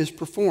pruning is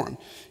performed.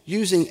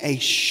 Using a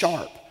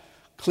sharp,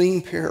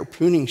 clean pair of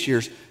pruning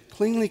shears,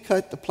 cleanly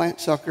cut the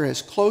plant sucker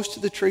as close to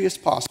the tree as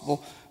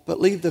possible,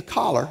 but leave the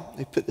collar,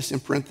 they put this in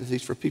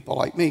parentheses for people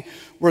like me,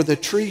 where the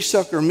tree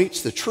sucker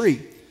meets the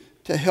tree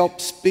to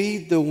help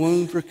speed the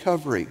wound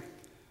recovery.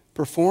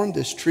 Perform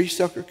this tree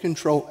sucker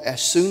control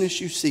as soon as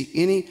you see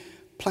any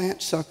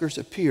plant suckers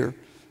appear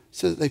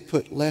so that they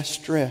put less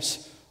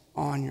stress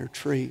on your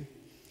tree.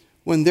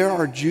 When there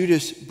are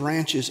Judas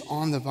branches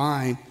on the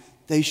vine,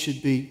 they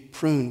should be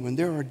pruned. When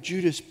there are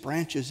Judas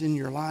branches in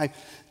your life,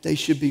 they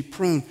should be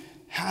pruned.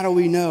 How do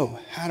we know?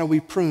 How do we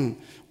prune?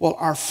 Well,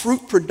 our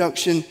fruit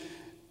production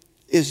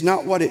is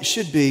not what it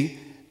should be.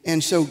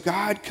 And so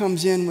God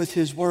comes in with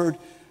his word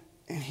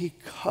and he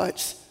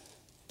cuts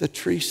the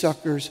tree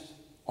suckers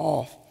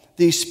off.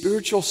 These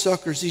spiritual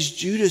suckers, these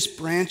Judas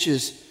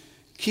branches,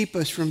 keep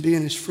us from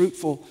being as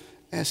fruitful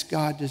as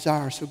God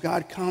desires. So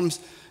God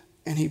comes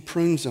and he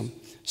prunes them.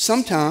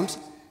 Sometimes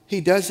he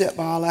does that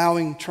by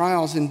allowing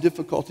trials and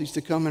difficulties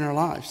to come in our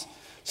lives.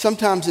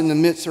 Sometimes in the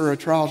midst of a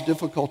trial of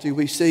difficulty,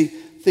 we see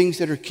things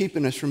that are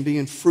keeping us from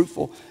being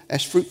fruitful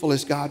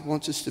as God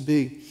wants us to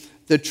be.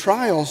 The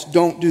trials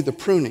don't do the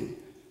pruning.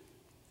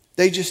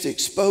 They just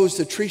expose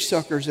the tree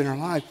suckers in our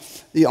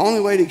life. The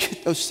only way to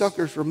get those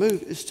suckers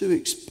removed is to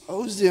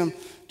expose them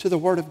to the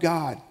Word of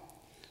God.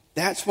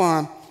 That's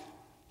why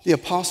the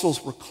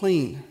apostles were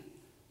clean,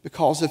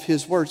 because of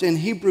his words. In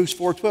Hebrews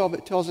 4:12,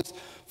 it tells us,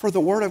 for the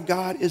Word of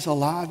God is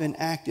alive and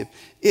active.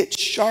 It's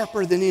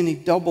sharper than any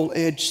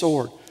double-edged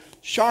sword,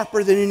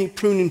 sharper than any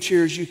pruning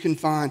shears you can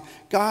find.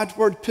 God's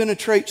Word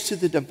penetrates to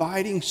the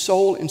dividing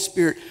soul and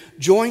spirit,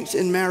 joints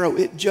and marrow.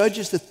 It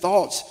judges the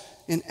thoughts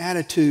and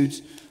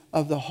attitudes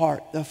of the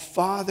heart. The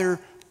Father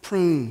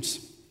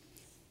prunes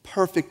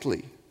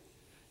perfectly.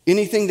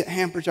 Anything that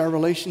hampers our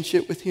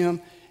relationship with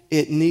him,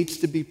 it needs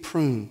to be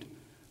pruned,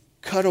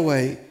 cut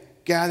away,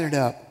 gathered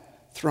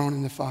up, thrown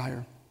in the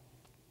fire.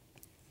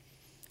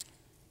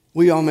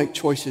 We all make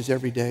choices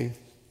every day.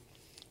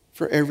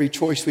 For every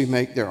choice we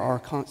make, there are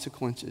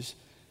consequences.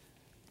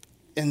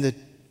 In the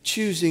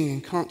choosing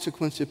and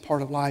consequences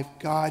part of life,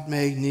 God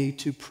may need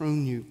to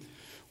prune you.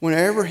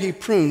 Whenever he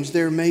prunes,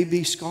 there may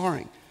be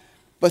scarring.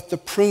 But the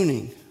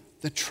pruning,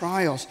 the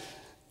trials,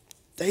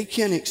 they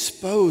can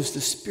expose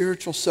the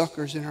spiritual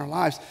suckers in our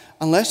lives.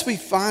 Unless we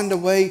find a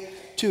way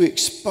to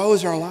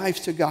expose our lives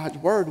to God's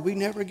Word, we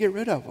never get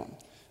rid of them.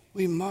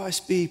 We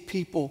must be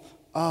people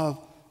of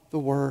the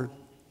Word.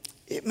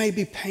 It may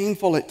be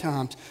painful at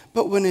times,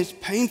 but when it's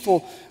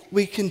painful,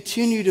 we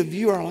continue to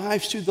view our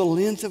lives through the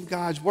lens of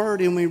God's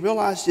Word, and we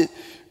realize that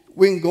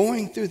when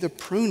going through the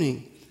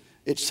pruning,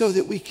 it's so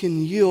that we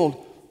can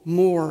yield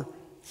more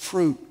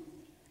fruit.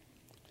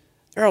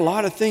 There are a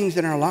lot of things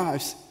in our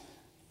lives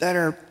that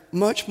are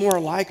much more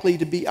likely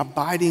to be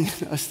abiding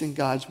in us than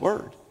God's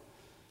Word.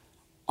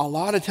 A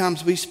lot of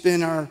times we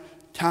spend our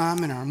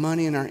time and our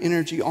money and our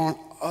energy on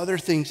other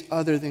things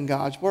other than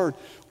God's Word.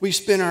 We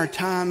spend our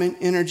time and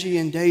energy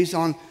and days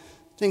on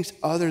things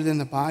other than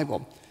the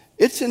Bible.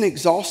 It's an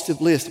exhaustive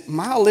list.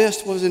 My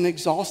list was an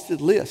exhaustive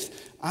list.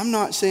 I'm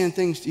not saying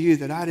things to you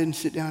that I didn't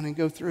sit down and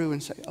go through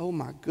and say, oh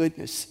my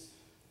goodness,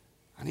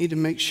 I need to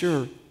make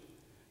sure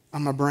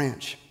I'm a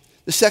branch.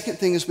 The second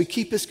thing is we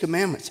keep his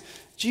commandments.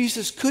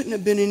 Jesus couldn't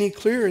have been any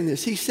clearer in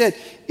this. He said,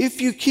 if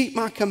you keep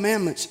my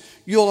commandments,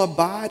 you'll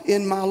abide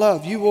in my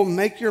love. You will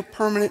make your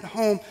permanent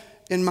home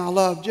in my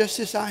love, just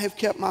as I have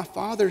kept my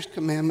Father's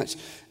commandments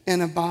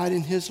and abide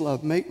in his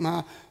love. Make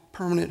my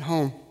permanent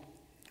home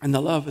in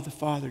the love of the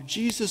Father.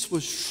 Jesus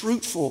was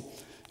fruitful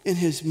in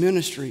his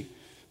ministry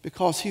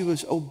because he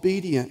was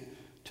obedient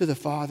to the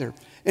Father.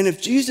 And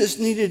if Jesus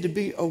needed to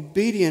be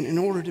obedient in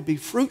order to be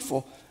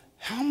fruitful,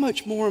 how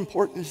much more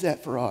important is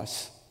that for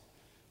us?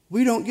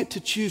 We don't get to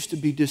choose to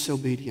be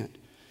disobedient.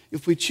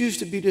 If we choose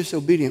to be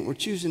disobedient, we're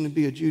choosing to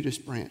be a Judas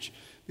branch,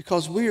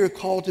 because we are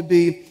called to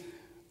be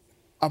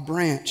a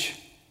branch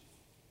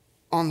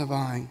on the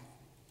vine.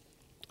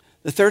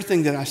 The third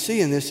thing that I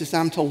see in this is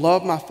I'm to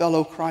love my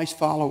fellow Christ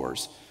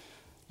followers.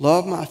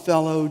 Love my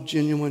fellow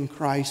genuine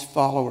Christ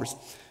followers.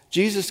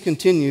 Jesus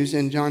continues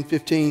in John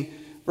 15,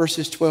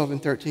 verses 12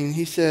 and 13.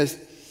 He says,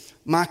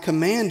 my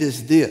command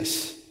is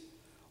this: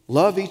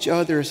 love each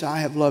other as I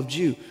have loved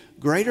you.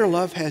 Greater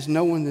love has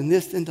no one than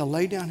this, than to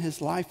lay down his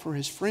life for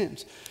his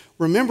friends.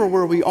 Remember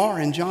where we are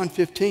in John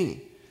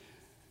 15.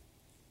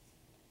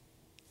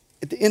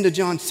 At the end of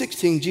John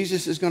 16,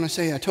 Jesus is going to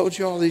say, I told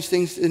you all these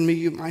things, in me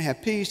you might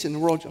have peace. In the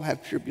world you'll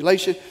have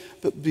tribulation,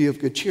 but be of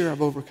good cheer.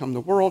 I've overcome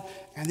the world.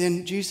 And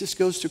then Jesus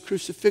goes to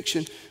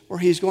crucifixion, where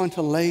he's going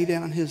to lay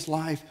down his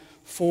life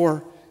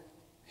for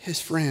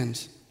his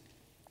friends.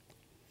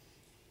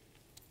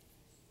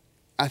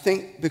 I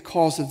think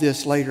because of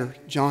this later,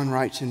 John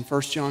writes in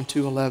 1 John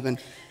 2:11,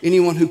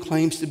 anyone who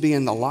claims to be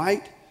in the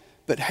light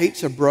but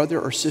hates a brother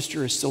or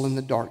sister is still in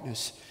the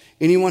darkness.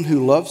 Anyone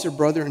who loves their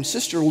brother and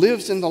sister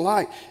lives in the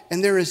light,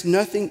 and there is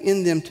nothing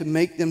in them to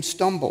make them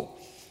stumble.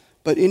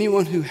 But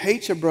anyone who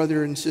hates a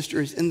brother and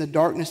sister is in the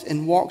darkness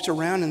and walks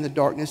around in the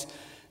darkness.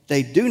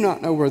 They do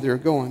not know where they're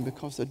going,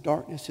 because the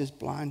darkness has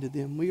blinded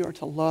them. We are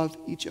to love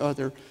each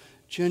other,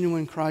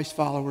 genuine Christ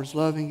followers,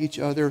 loving each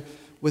other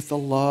with the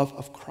love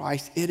of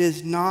Christ. It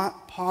is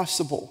not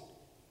possible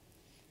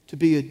to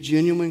be a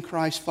genuine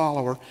Christ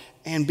follower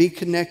and be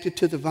connected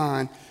to the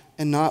vine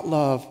and not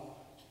love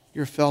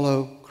your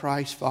fellow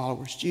Christ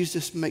followers.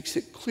 Jesus makes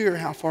it clear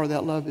how far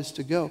that love is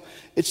to go.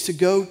 It's to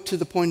go to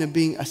the point of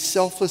being a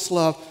selfless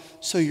love,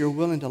 so you're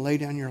willing to lay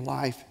down your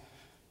life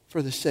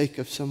for the sake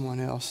of someone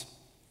else.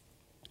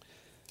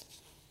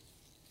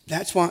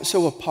 That's why it's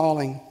so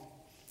appalling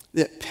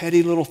that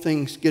petty little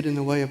things get in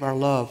the way of our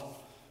love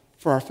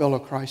for our fellow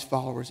Christ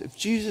followers. If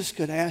Jesus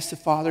could ask the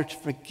Father to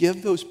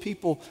forgive those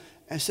people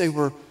as they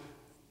were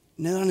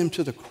nailing him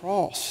to the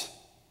cross,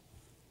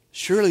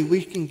 surely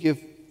we can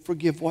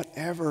forgive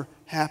whatever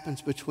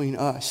happens between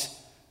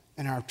us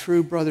and our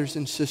true brothers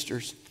and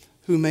sisters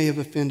who may have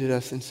offended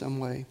us in some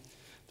way.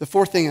 The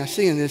fourth thing I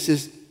see in this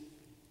is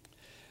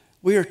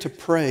we are to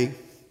pray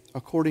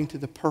according to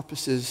the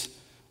purposes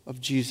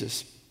of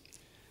Jesus.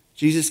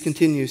 Jesus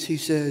continues, he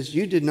says,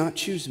 "You did not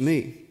choose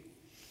me,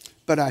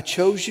 but I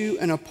chose you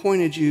and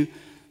appointed you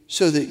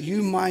so that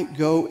you might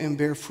go and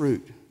bear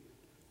fruit,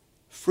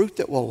 fruit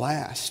that will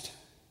last.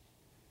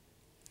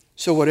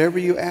 So whatever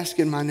you ask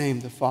in my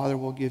name, the Father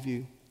will give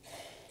you."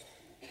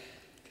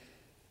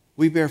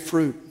 We bear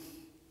fruit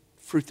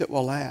that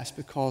will last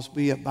because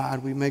we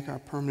abide, we make our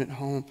permanent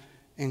home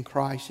in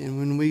Christ. And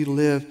when we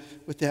live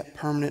with that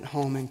permanent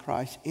home in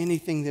Christ,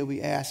 anything that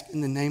we ask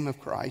in the name of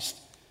Christ,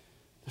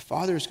 the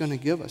Father is going to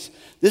give us.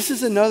 This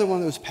is another one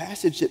of those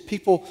passages that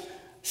people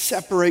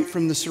separate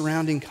from the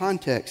surrounding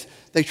context.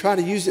 They try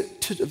to use it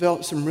to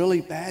develop some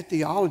really bad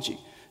theology.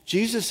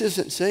 Jesus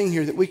isn't saying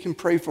here that we can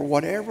pray for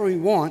whatever we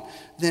want,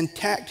 then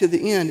tack to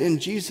the end in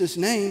Jesus'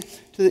 name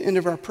to the end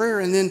of our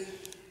prayer, and then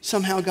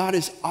somehow God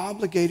is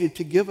obligated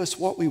to give us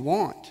what we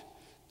want.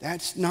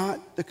 That's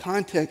not the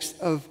context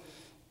of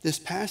this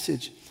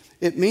passage.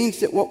 It means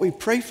that what we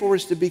pray for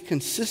is to be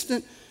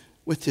consistent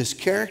with his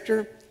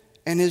character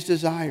and his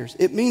desires.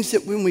 It means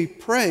that when we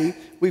pray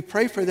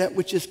for that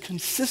which is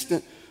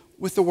consistent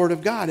with the Word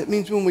of God. It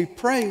means when we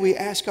pray, we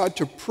ask God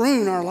to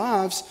prune our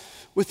lives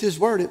with his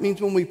Word. It means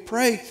when we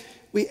pray,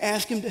 we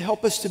ask him to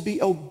help us to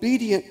be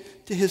obedient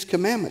to his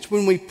commandments.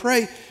 When we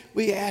pray,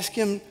 we ask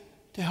him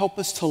to help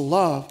us to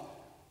love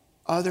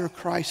other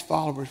Christ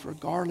followers,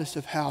 regardless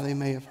of how they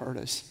may have hurt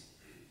us.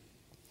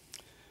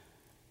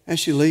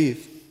 As you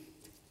leave,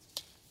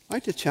 I'd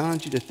like to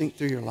challenge you to think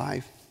through your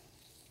life.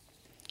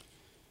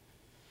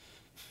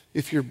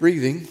 If you're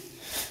breathing,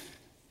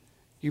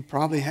 you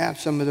probably have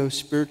some of those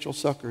spiritual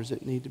suckers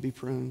that need to be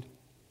pruned.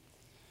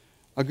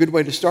 A good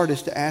way to start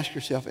is to ask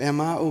yourself,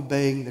 am I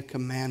obeying the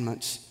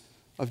commandments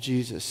of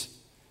Jesus?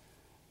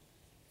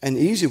 An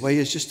easy way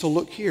is just to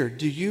look here.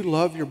 Do you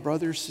love your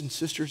brothers and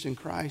sisters in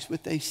Christ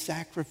with a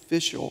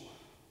sacrificial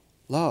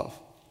love?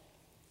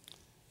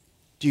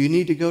 Do you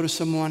need to go to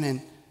someone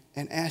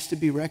and ask to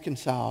be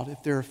reconciled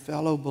if they're a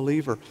fellow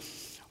believer?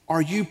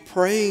 Are you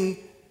praying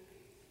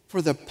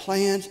for the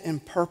plans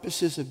and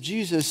purposes of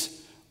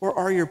Jesus, or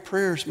are your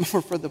prayers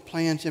more for the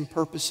plans and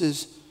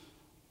purposes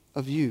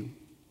of you?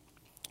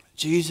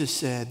 Jesus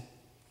said,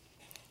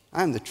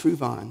 "I am the true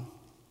vine,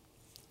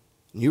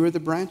 and you are the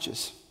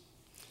branches.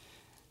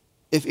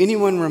 If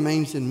anyone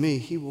remains in me,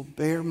 he will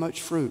bear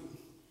much fruit.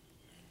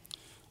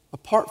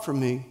 Apart from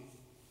me,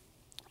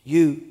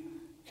 you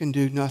can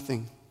do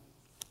nothing."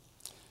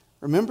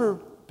 Remember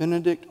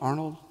Benedict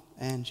Arnold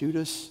and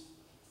Judas?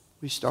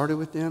 We started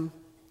with them.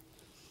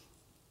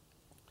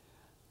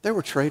 They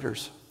were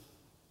traitors.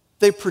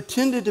 They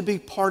pretended to be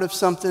part of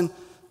something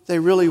they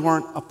really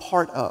weren't a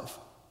part of.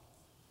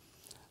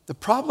 The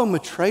problem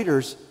with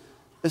traitors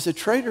is a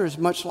traitor is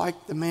much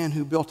like the man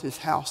who built his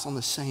house on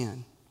the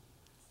sand.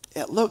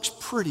 It looks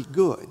pretty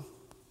good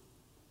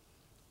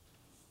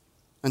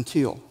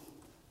until.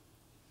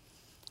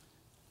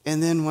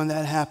 And then when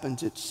that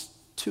happens, it's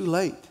too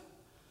late.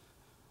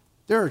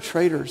 There are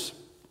traitors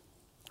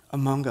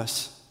among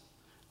us.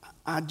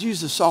 I'd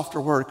use a softer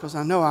word because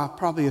I know I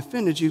probably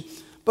offended you,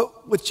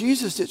 but with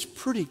Jesus, it's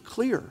pretty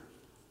clear.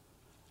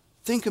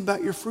 Think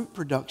about your fruit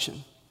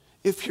production.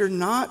 If you're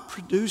not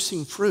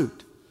producing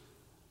fruit,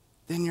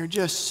 then you're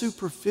just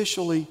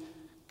superficially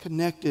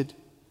connected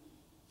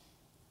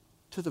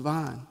to the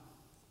vine,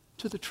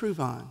 to the true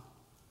vine,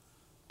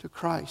 to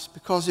Christ.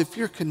 Because if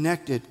you're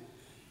connected,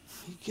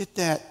 you get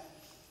that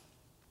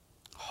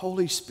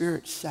Holy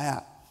Spirit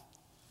sap,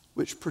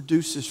 which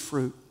produces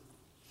fruit.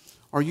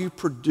 Are you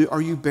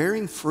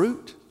bearing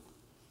fruit,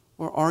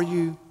 or are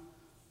you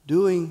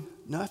doing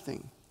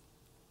nothing?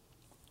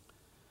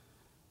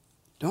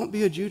 Don't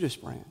be a Judas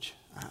branch.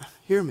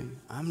 Hear me.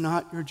 I'm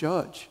not your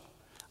judge.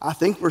 I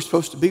think we're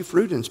supposed to be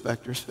fruit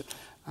inspectors, but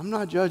I'm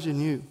not judging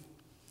you.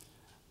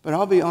 But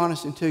I'll be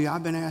honest and tell you,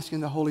 I've been asking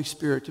the Holy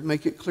Spirit to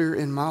make it clear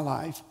in my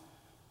life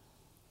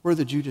where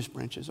the Judas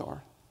branches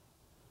are.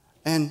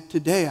 And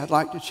today I'd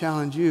like to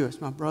challenge you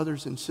as my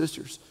brothers and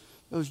sisters,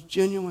 those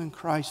genuine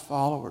Christ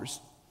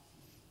followers.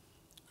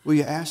 Will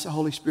you ask the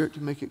Holy Spirit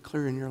to make it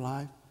clear in your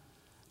life?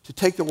 To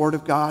take the Word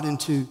of God and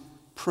to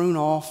prune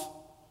off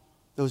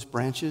those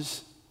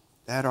branches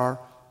that are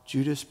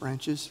Judas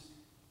branches?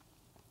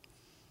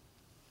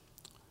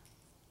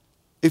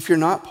 If you're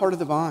not part of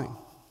the vine,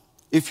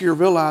 if you're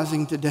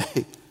realizing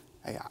today,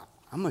 hey,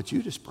 I'm a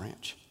Judas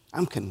branch.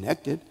 I'm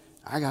connected.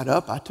 I got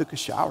up, I took a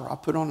shower, I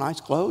put on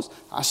nice clothes,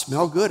 I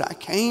smell good, I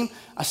came,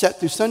 I sat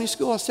through Sunday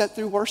school, I sat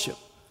through worship.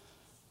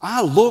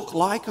 I look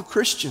like a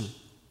Christian.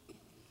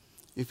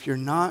 If you're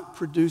not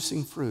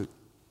producing fruit,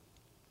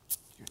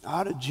 you're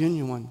not a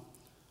genuine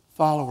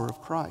follower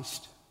of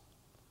Christ.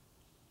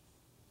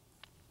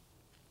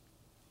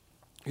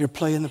 You're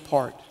playing the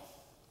part.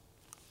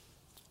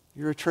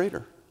 you're a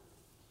traitor.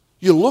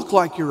 You look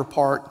like you're a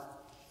part,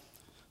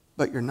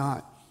 but you're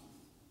not.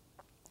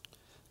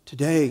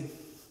 Today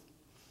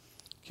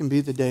can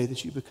be the day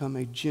that you become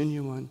a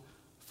genuine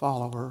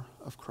follower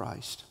of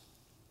Christ.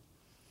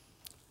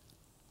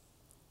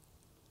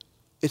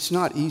 It's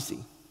not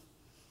easy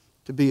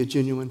to be a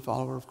genuine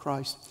follower of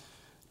Christ.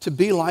 To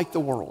be like the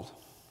world,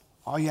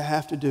 all you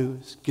have to do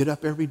is get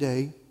up every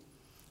day,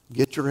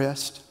 get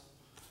dressed,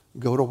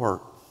 go to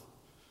work.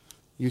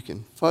 You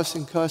can fuss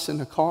and cuss in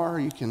the car.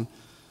 You can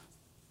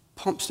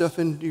pump stuff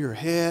into your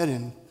head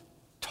and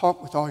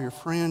talk with all your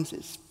friends.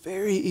 It's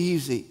very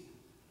easy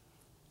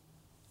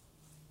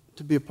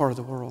to be a part of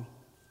the world.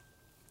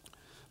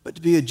 But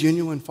to be a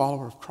genuine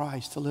follower of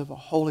Christ, to live a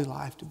holy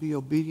life, to be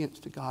obedient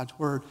to God's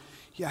word,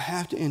 you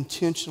have to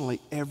intentionally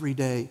every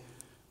day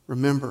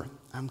remember,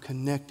 I'm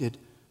connected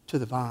to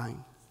the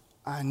vine.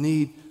 I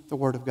need the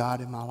word of God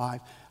in my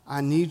life.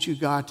 I need you,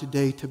 God,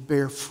 today to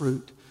bear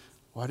fruit.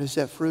 What is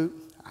that fruit?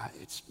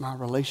 It's my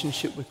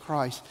relationship with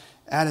Christ.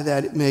 Out of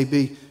that, it may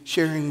be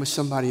sharing with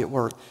somebody at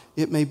work.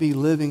 It may be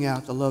living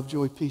out the love,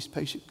 joy, peace,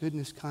 patience,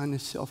 goodness,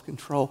 kindness,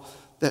 self-control.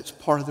 That's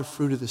part of the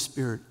fruit of the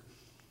Spirit.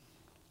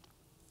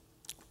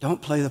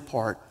 Don't play the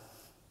part.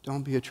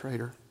 Don't be a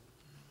traitor.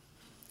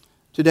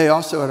 Today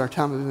also at our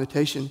time of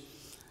invitation,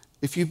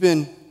 if you've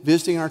been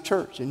visiting our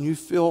church and you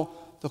feel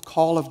the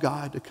call of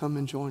God to come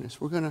and join us,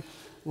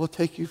 we'll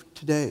take you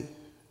today.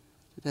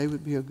 Today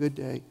would be a good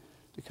day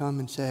to come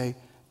and say,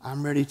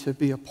 I'm ready to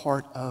be a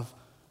part of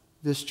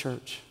this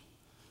church.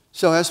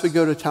 So as we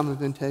go to time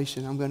of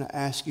invitation, I'm going to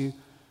ask you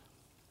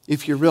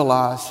if you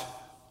realize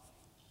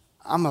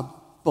I'm a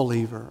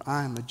believer,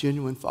 I am a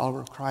genuine follower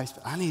of Christ,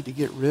 but I need to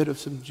get rid of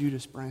some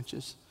Judas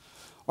branches.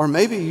 Or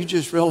maybe you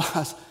just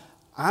realize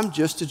I'm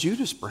just a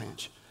Judas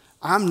branch.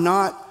 I'm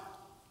not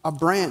a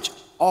branch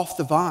off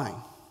the vine.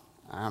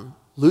 I'm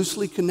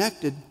loosely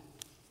connected,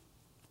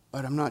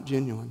 but I'm not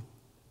genuine.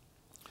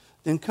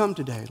 Then come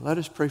today. Let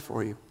us pray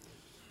for you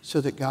so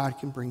that God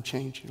can bring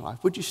change in your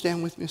life. Would you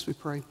stand with me as we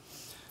pray?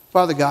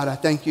 Father God, I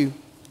thank you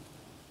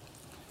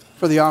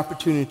for the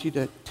opportunity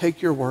to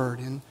take your word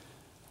and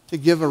to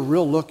give a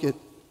real look at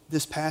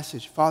this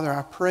passage. Father,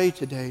 I pray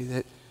today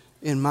that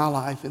in my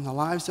life, in the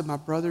lives of my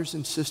brothers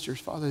and sisters,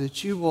 Father,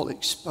 that you will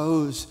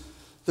expose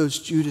those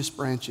Judas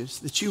branches,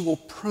 that you will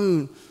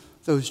prune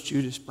those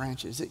Judas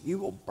branches, that you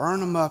will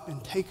burn them up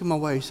and take them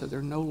away so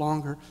they're no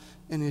longer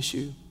an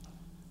issue.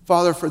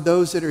 Father, for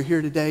those that are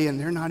here today and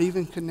they're not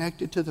even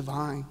connected to the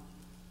vine,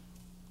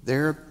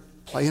 they're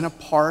playing a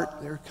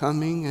part, they're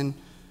coming and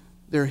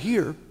they're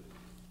here.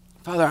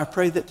 Father, I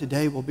pray that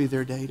today will be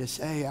their day to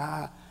say,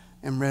 I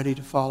am ready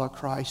to follow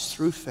Christ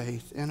through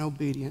faith and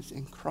obedience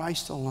in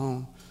Christ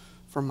alone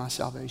for my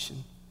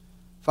salvation.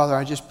 Father,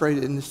 I just pray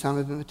that in this time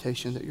of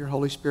invitation that your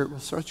Holy Spirit will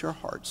search our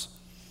hearts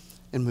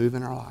and move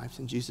in our lives.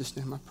 In Jesus'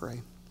 name I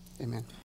pray. Amen.